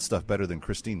knows that stuff better than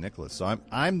Christine Nicholas? So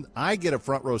I get a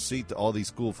front row seat to all these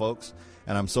cool folks,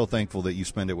 and I'm so thankful that you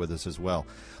spend it with us as well.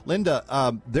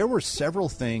 Linda, there were several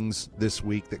things this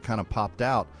week that kind of popped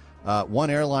out.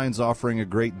 One airline's offering a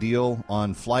great deal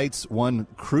on flights. One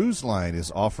cruise line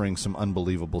is offering some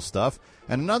unbelievable stuff.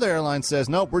 And another airline says,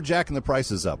 nope, we're jacking the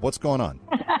prices up. What's going on?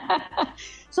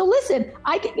 So listen,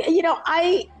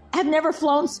 I have never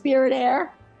flown Spirit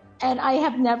Air, and I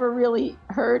have never really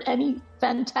heard any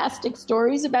fantastic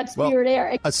stories about Spirit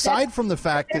Air. Aside from the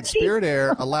fact that Spirit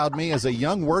Air allowed me as a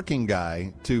young working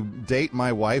guy to date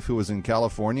my wife who was in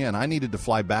California, and I needed to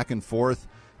fly back and forth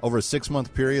over a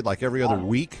 6-month period like every other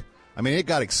week. I mean, it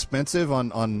got expensive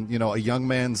on a young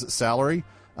man's salary.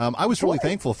 I was really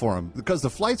thankful for him because the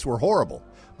flights were horrible,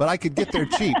 but I could get there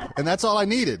cheap, and that's all I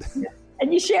needed.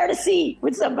 And you shared a seat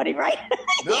with somebody, right?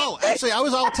 No, actually, I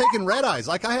was all taking red eyes.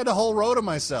 Like, I had the whole row to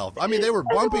myself. I mean, they were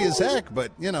bumpy as heck,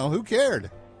 but, who cared?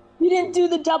 You didn't do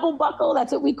the double buckle.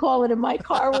 That's what we call it in my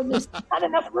car when there's not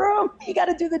enough room. You got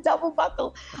to do the double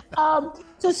buckle.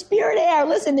 So Spirit Air,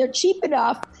 listen, they're cheap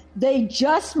enough. They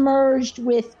just merged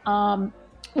with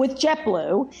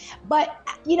JetBlue. But,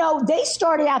 they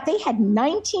started out, they had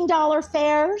 $19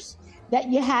 fares that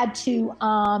you had to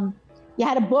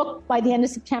book by the end of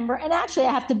September. And actually,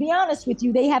 I have to be honest with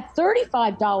you, they have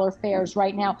 $35 fares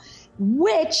right now,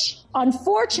 which,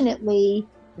 unfortunately,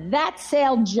 that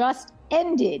sale just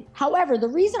ended. However, the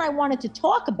reason I wanted to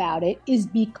talk about it is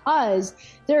because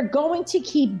they're going to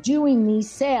keep doing these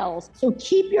sales. So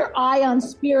keep your eye on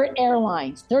Spirit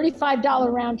Airlines,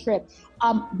 $35 round trip.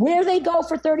 Where they go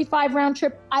for $35 round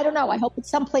trip, I don't know. I hope it's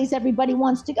someplace everybody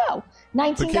wants to go.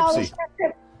 $19 round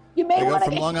trip. You may want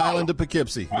to go from Long Island to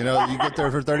Poughkeepsie. You get there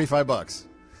for $35.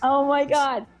 Oh my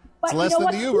God! But it's less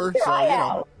than the Uber. Keep your eye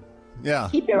out. Yeah.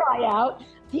 Keep your eye out.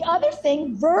 The other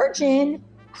thing, Virgin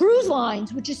Cruise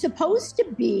Lines, which is supposed to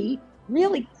be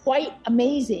really quite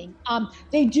amazing.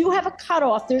 They do have a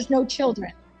cutoff. There's no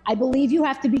children. I believe you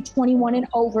have to be 21 and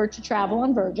over to travel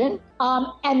on Virgin.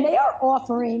 And they are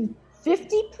offering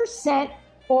 50%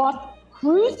 off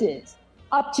cruises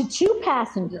up to 2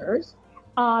 passengers.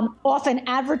 Off an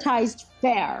advertised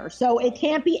fare. So it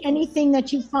can't be anything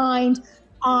that you find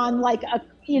on like a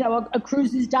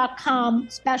cruises.com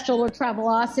special or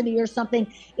Travelocity or something.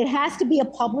 It has to be a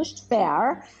published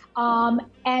fare. And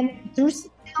through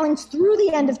sailings through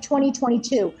the end of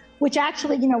 2022, which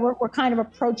actually, we're kind of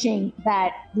approaching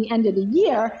the end of the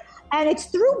year. And it's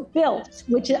through Bilt,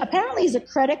 which apparently is a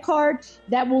credit card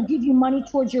that will give you money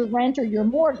towards your rent or your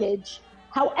mortgage.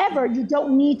 However, you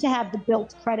don't need to have the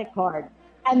Bilt credit card.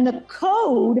 And the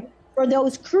code for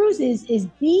those cruises is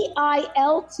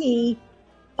BILT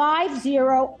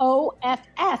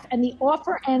 50OFF, and the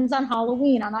offer ends on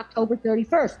Halloween on October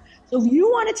 31st. So if you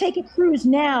want to take a cruise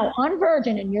now on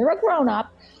Virgin and you're a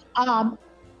grown-up,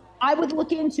 I would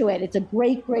look into it. It's a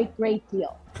great, great, great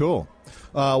deal. Cool.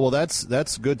 Well,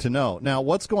 that's good to know. Now,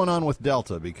 what's going on with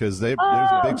Delta? Because there's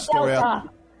a big story out.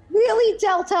 Really,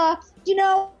 Delta? You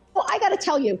know, I got to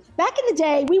tell you, back in the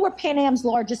day, we were Pan Am's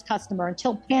largest customer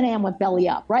until Pan Am went belly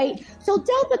up, right? So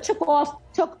Delta took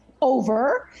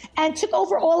over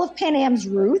all of Pan Am's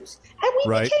routes, and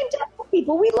we became Delta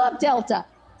people. We love Delta.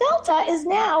 Delta is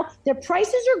now, their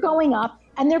prices are going up,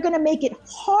 and they're going to make it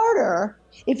harder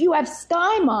if you have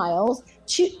Sky Miles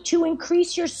to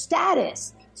increase your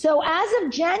status. So as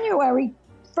of January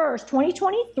 1st,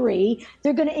 2023,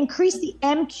 they're going to increase the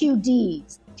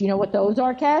MQDs. Do you know what those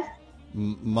are, Kev?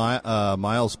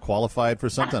 Miles qualified for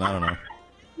something? I don't know.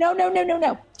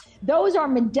 No. Those are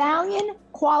medallion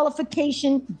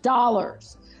qualification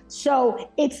dollars. So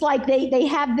it's like they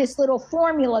have this little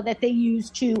formula that they use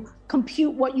to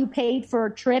compute what you paid for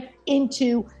a trip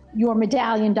into your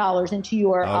medallion dollars, into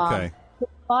your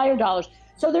flyer dollars.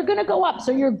 So they're going to go up.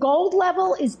 So your gold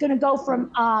level is going to go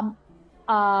from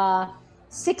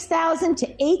 6,000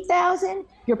 to 8,000.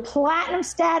 Your platinum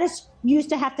status used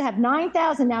to have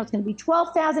 9,000. Now it's going to be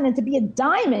 12,000. And to be a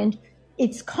diamond,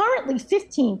 it's currently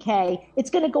 $15K. It's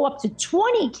going to go up to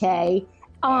 $20K.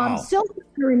 Silver going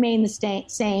to remain the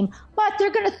same, but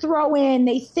they're going to throw in,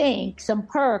 they think, some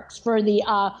perks for the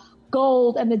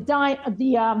gold and the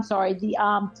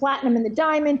platinum and the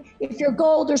diamond. If you're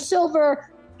gold or silver,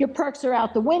 your perks are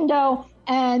out the window.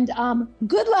 And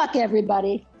good luck,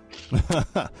 everybody.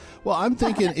 Well, I'm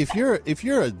thinking if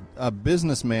you're a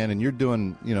businessman and you're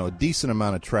doing a decent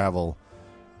amount of travel,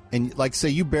 and like say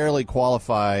you barely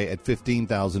qualify at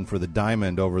 15,000 for the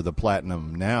diamond over the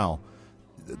platinum now,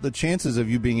 the chances of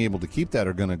you being able to keep that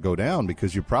are going to go down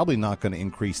because you're probably not going to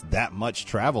increase that much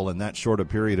travel in that short a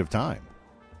period of time.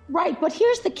 Right, but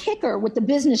here's the kicker with the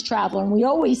business traveler, and we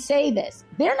always say this.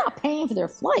 They're not paying for their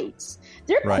flights.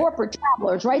 They're corporate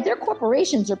travelers, right? Their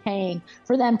corporations are paying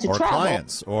for them to travel. Or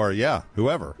clients, or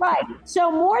whoever. Right.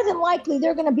 So more than likely,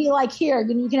 they're going to be like, here,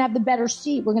 you can have the better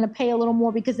seat. We're going to pay a little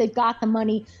more because they've got the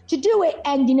money to do it.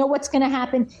 And you know what's going to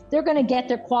happen? They're going to get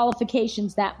their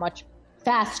qualifications that much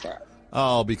faster.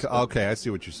 Oh, okay, I see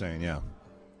what you're saying, yeah.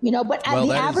 But as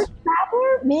the average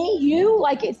traveler, me, you,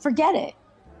 forget it.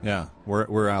 Yeah,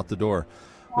 we're out the door.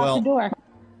 Out the door.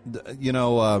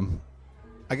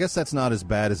 I guess that's not as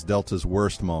bad as Delta's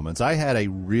worst moments. I had a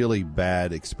really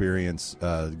bad experience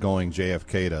going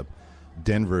JFK to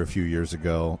Denver a few years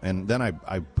ago, and then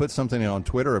I put something on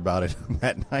Twitter about it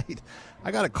that night.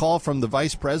 I got a call from the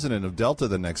vice president of Delta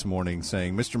the next morning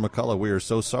saying, Mr. McCullough, we are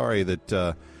so sorry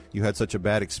that you had such a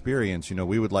bad experience.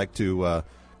 We would like to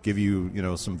give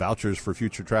you, some vouchers for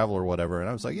future travel or whatever. And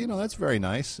I was like, that's very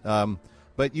nice.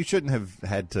 But you shouldn't have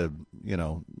had to,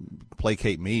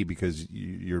 placate me because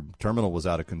your terminal was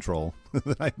out of control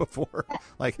the night before.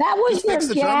 That was your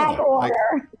gag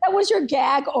order. That was your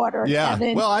gag order, yeah.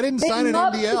 Kevin. Well, I didn't sign an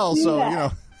NDL,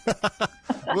 so,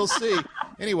 we'll see.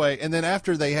 Anyway, and then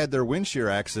after they had their wind shear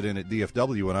accident at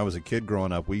DFW when I was a kid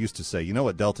growing up, we used to say, you know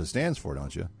what Delta stands for,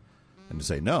 don't you? And to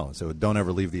say no. So don't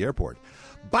ever leave the airport.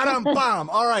 Ba-dum-bum.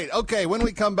 All right. Okay. When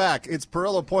we come back, it's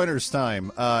Perillo Pointer's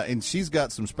time. And she's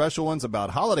got some special ones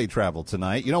about holiday travel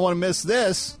tonight. You don't want to miss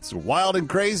this. It's a wild and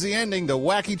crazy ending to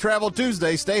Wacky Travel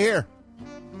Tuesday. Stay here.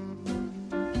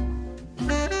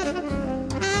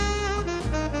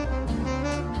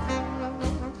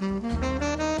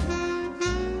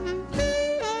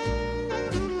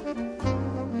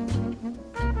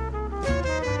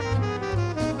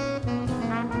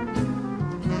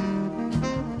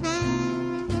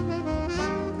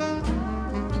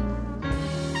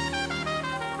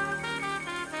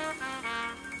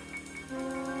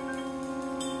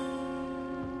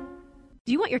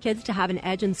 Do you want your kids to have an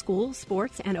edge in school,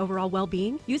 sports, and overall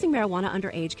well-being? Using marijuana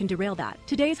underage can derail that.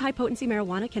 Today's high-potency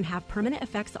marijuana can have permanent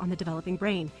effects on the developing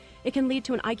brain. It can lead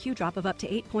to an IQ drop of up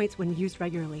to 8 points when used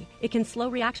regularly. It can slow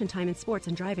reaction time in sports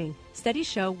and driving. Studies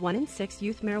show 1 in 6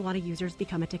 youth marijuana users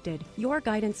become addicted. Your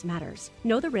guidance matters.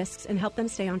 Know the risks and help them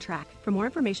stay on track. For more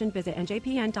information, visit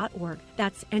njpn.org.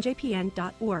 That's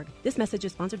njpn.org. This message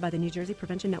is sponsored by the New Jersey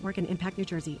Prevention Network and Impact New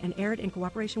Jersey and aired in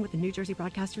cooperation with the New Jersey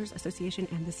Broadcasters Association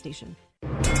and this station.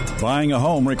 Buying a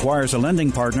home requires a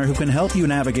lending partner who can help you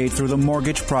navigate through the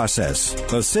mortgage process.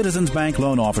 The Citizens Bank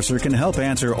loan officer can help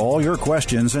answer all your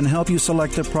questions and help you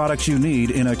select the products you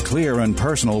need in a clear and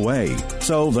personal way.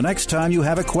 So the next time you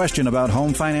have a question about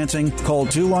home financing, call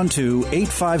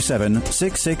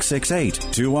 212-857-6668.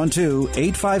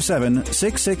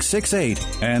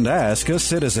 212-857-6668 and ask a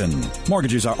citizen.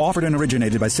 Mortgages are offered and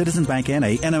originated by Citizens Bank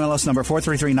N.A., NMLS number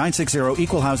 433960,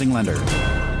 Equal Housing Lender.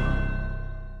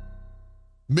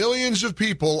 Millions of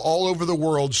people all over the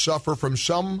world suffer from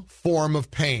some form of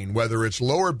pain, whether it's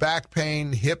lower back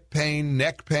pain, hip pain,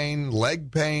 neck pain,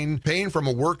 leg pain, pain from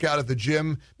a workout at the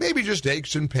gym, maybe just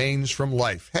aches and pains from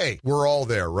life. Hey, we're all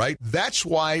there, right? That's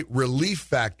why Relief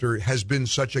Factor has been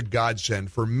such a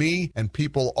godsend for me and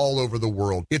people all over the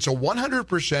world. It's a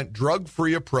 100%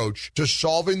 drug-free approach to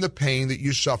solving the pain that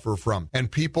you suffer from, and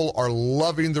people are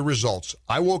loving the results.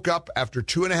 I woke up after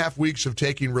 2.5 weeks of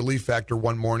taking Relief Factor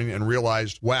one morning and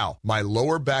realized, wow, my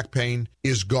lower back pain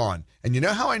is gone. And you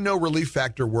know how I know Relief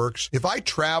Factor works? If I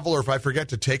travel or if I forget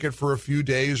to take it for a few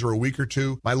days or a week or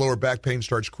two, my lower back pain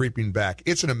starts creeping back.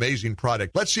 It's an amazing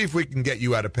product. Let's see if we can get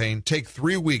you out of pain. Take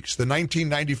 3 weeks. The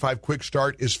 $19.95 quick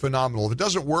start is phenomenal. If it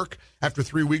doesn't work, after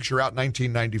 3 weeks, you're out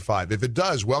 $19.95. If it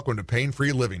does, welcome to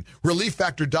pain-free living.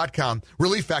 ReliefFactor.com,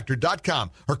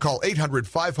 ReliefFactor.com, or call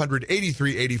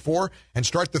 800-500-8384 and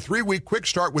start the 3-week quick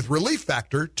start with Relief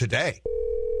Factor today.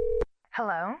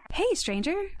 Hello? Hey,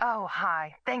 stranger. Oh,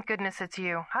 hi. Thank goodness it's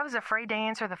you. I was afraid to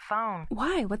answer the phone.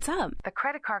 Why? What's up? The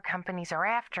credit card companies are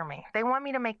after me. They want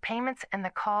me to make payments, and the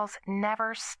calls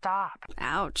never stop.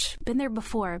 Ouch. Been there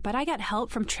before, but I got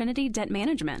help from Trinity Debt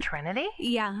Management. Trinity?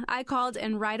 Yeah, I called,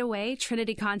 and right away,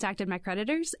 Trinity contacted my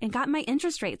creditors and got my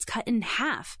interest rates cut in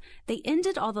half. They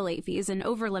ended all the late fees and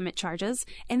over-limit charges,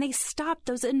 and they stopped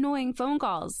those annoying phone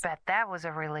calls. Bet that was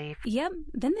a relief. Yep.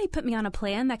 Then they put me on a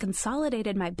plan that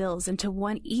consolidated my bills into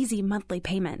one easy monthly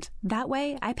payment. That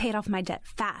way, I paid off my debt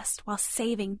fast while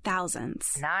saving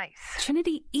thousands. Nice.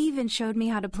 Trinity even showed me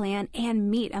how to plan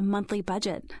and meet a monthly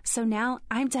budget. So now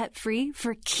I'm debt-free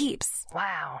for keeps.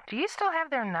 Wow. Do you still have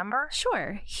their number?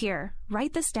 Sure. Here,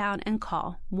 write this down and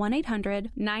call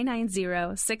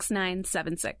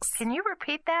 1-800-990-6976. Can you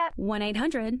repeat that?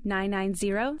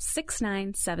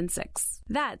 1-800-990-6976.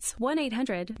 That's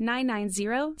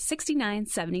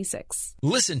 1-800-990-6976.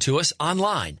 Listen to us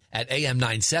online at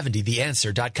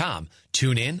am970theanswer.com.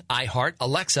 Tune in, iHeart,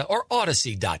 Alexa, or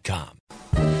Odyssey.com.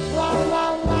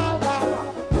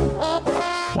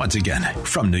 Once again,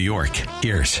 from New York,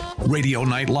 here's Radio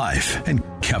Night Live and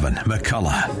Kevin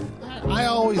McCullough. I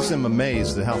always am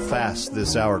amazed at how fast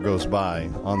this hour goes by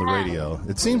on the radio.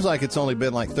 It seems like it's only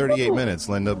been like 38 minutes,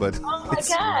 Linda, but... Oh, my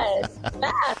God.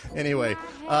 Anyway,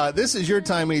 this is your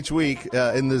time each week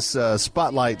in this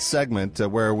Spotlight segment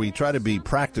where we try to be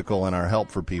practical in our help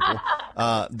for people.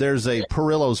 There's a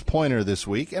Perillo's Pointer this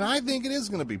week, and I think it is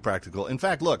going to be practical. In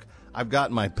fact, look, I've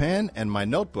got my pen and my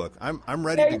notebook. I'm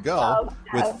ready to go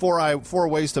with four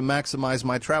ways to maximize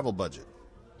my travel budget.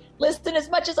 Listen, as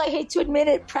much as I hate to admit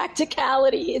it,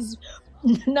 practicality is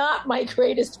not my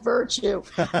greatest virtue.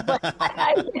 But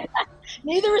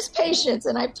neither is patience,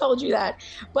 and I've told you that.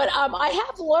 But I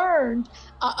have learned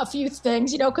a few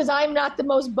things, because I'm not the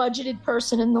most budgeted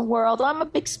person in the world. I'm a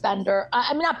big spender.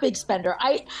 I'm not big spender.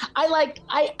 I'm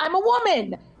a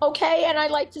woman, okay, and I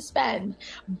like to spend.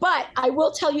 But I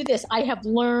will tell you this: I have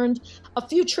learned a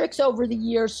few tricks over the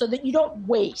years so that you don't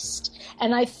waste.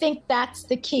 And I think that's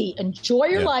the key. Enjoy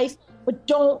your life, but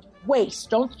don't waste.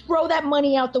 Don't throw that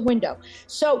money out the window.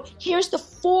 So here's the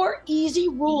 4 easy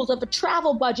rules of a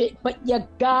travel budget, but you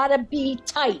gotta be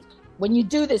tight when you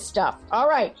do this stuff. All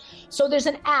right. So there's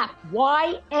an app,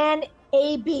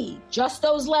 YNAB, just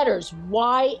those letters,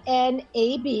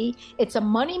 YNAB. It's a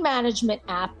money management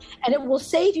app, and it will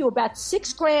save you about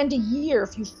 $6,000 a year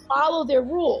if you follow their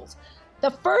rules. The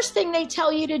first thing they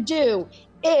tell you to do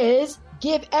is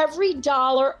give every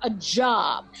dollar a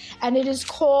job, and it is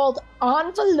called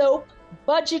envelope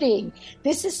budgeting.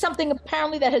 This is something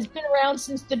apparently that has been around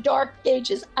since the dark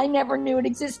ages. I never knew it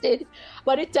existed,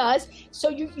 but it does. So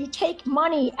you take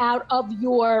money out of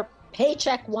your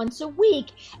paycheck once a week,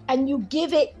 and you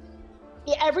give it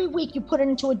every week. You put it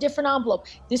into a different envelope.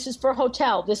 This is for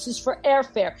hotel. This is for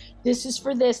airfare. This is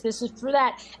for this. This is for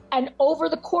that. And over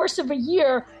the course of a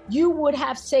year, you would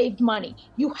have saved money.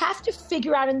 You have to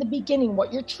figure out in the beginning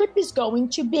what your trip is going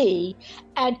to be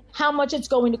and how much it's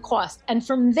going to cost. And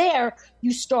from there,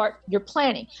 you start your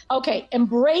planning. Okay,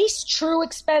 embrace true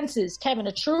expenses. Kevin,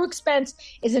 a true expense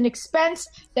is an expense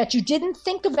that you didn't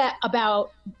think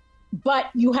about but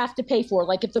you have to pay for it.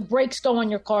 Like if the brakes go on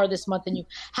your car this month and you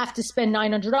have to spend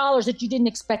 $900 that you didn't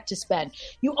expect to spend,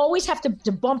 you always have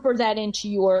to bumper that into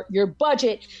your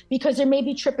budget because there may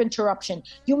be trip interruption.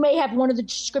 You may have one of the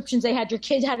descriptions they had, your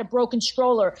kid had a broken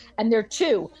stroller and they're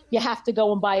 2. You have to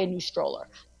go and buy a new stroller.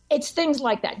 It's things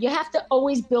like that. You have to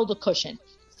always build a cushion.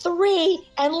 3,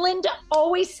 and Linda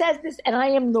always says this, and I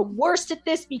am the worst at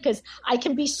this because I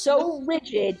can be so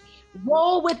rigid.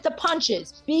 Roll with the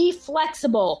punches. Be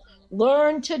flexible.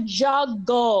 Learn to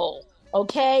juggle.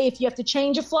 Okay? If you have to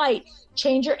change a flight,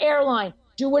 change your airline,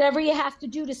 do whatever you have to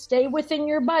do to stay within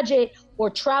your budget or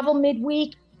travel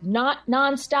midweek, not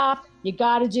nonstop. You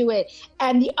got to do it.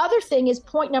 And the other thing is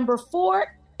point number 4,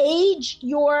 age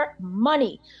your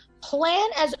money. Plan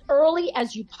as early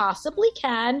as you possibly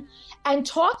can and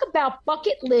talk about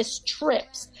bucket list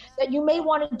trips that you may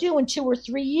want to do in 2 or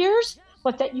 3 years,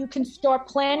 but that you can start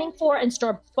planning for and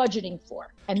start budgeting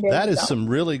for. And that is some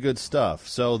really good stuff.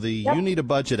 So the You Need a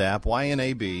Budget app,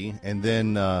 YNAB, and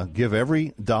then give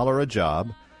every dollar a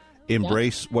job.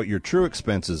 Embrace what your true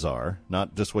expenses are,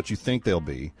 not just what you think they'll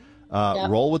be.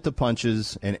 Roll with the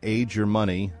punches and age your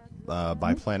money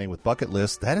by planning with bucket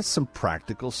lists. That is some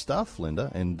practical stuff,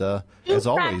 Linda. And as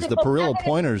always, the Perillo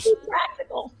pointers.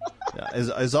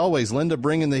 As always, Linda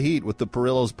bringing the heat with the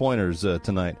Perillo's pointers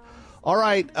tonight. All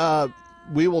right,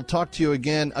 we will talk to you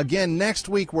again. Again, next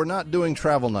week, we're not doing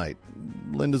travel night.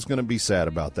 Linda's going to be sad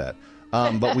about that.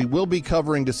 But we will be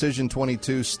covering Decision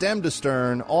 22, stem to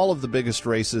stern, all of the biggest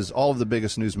races, all of the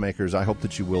biggest newsmakers. I hope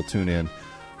that you will tune in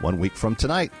 1 week from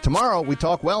tonight. Tomorrow, we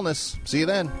talk wellness. See you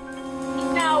then.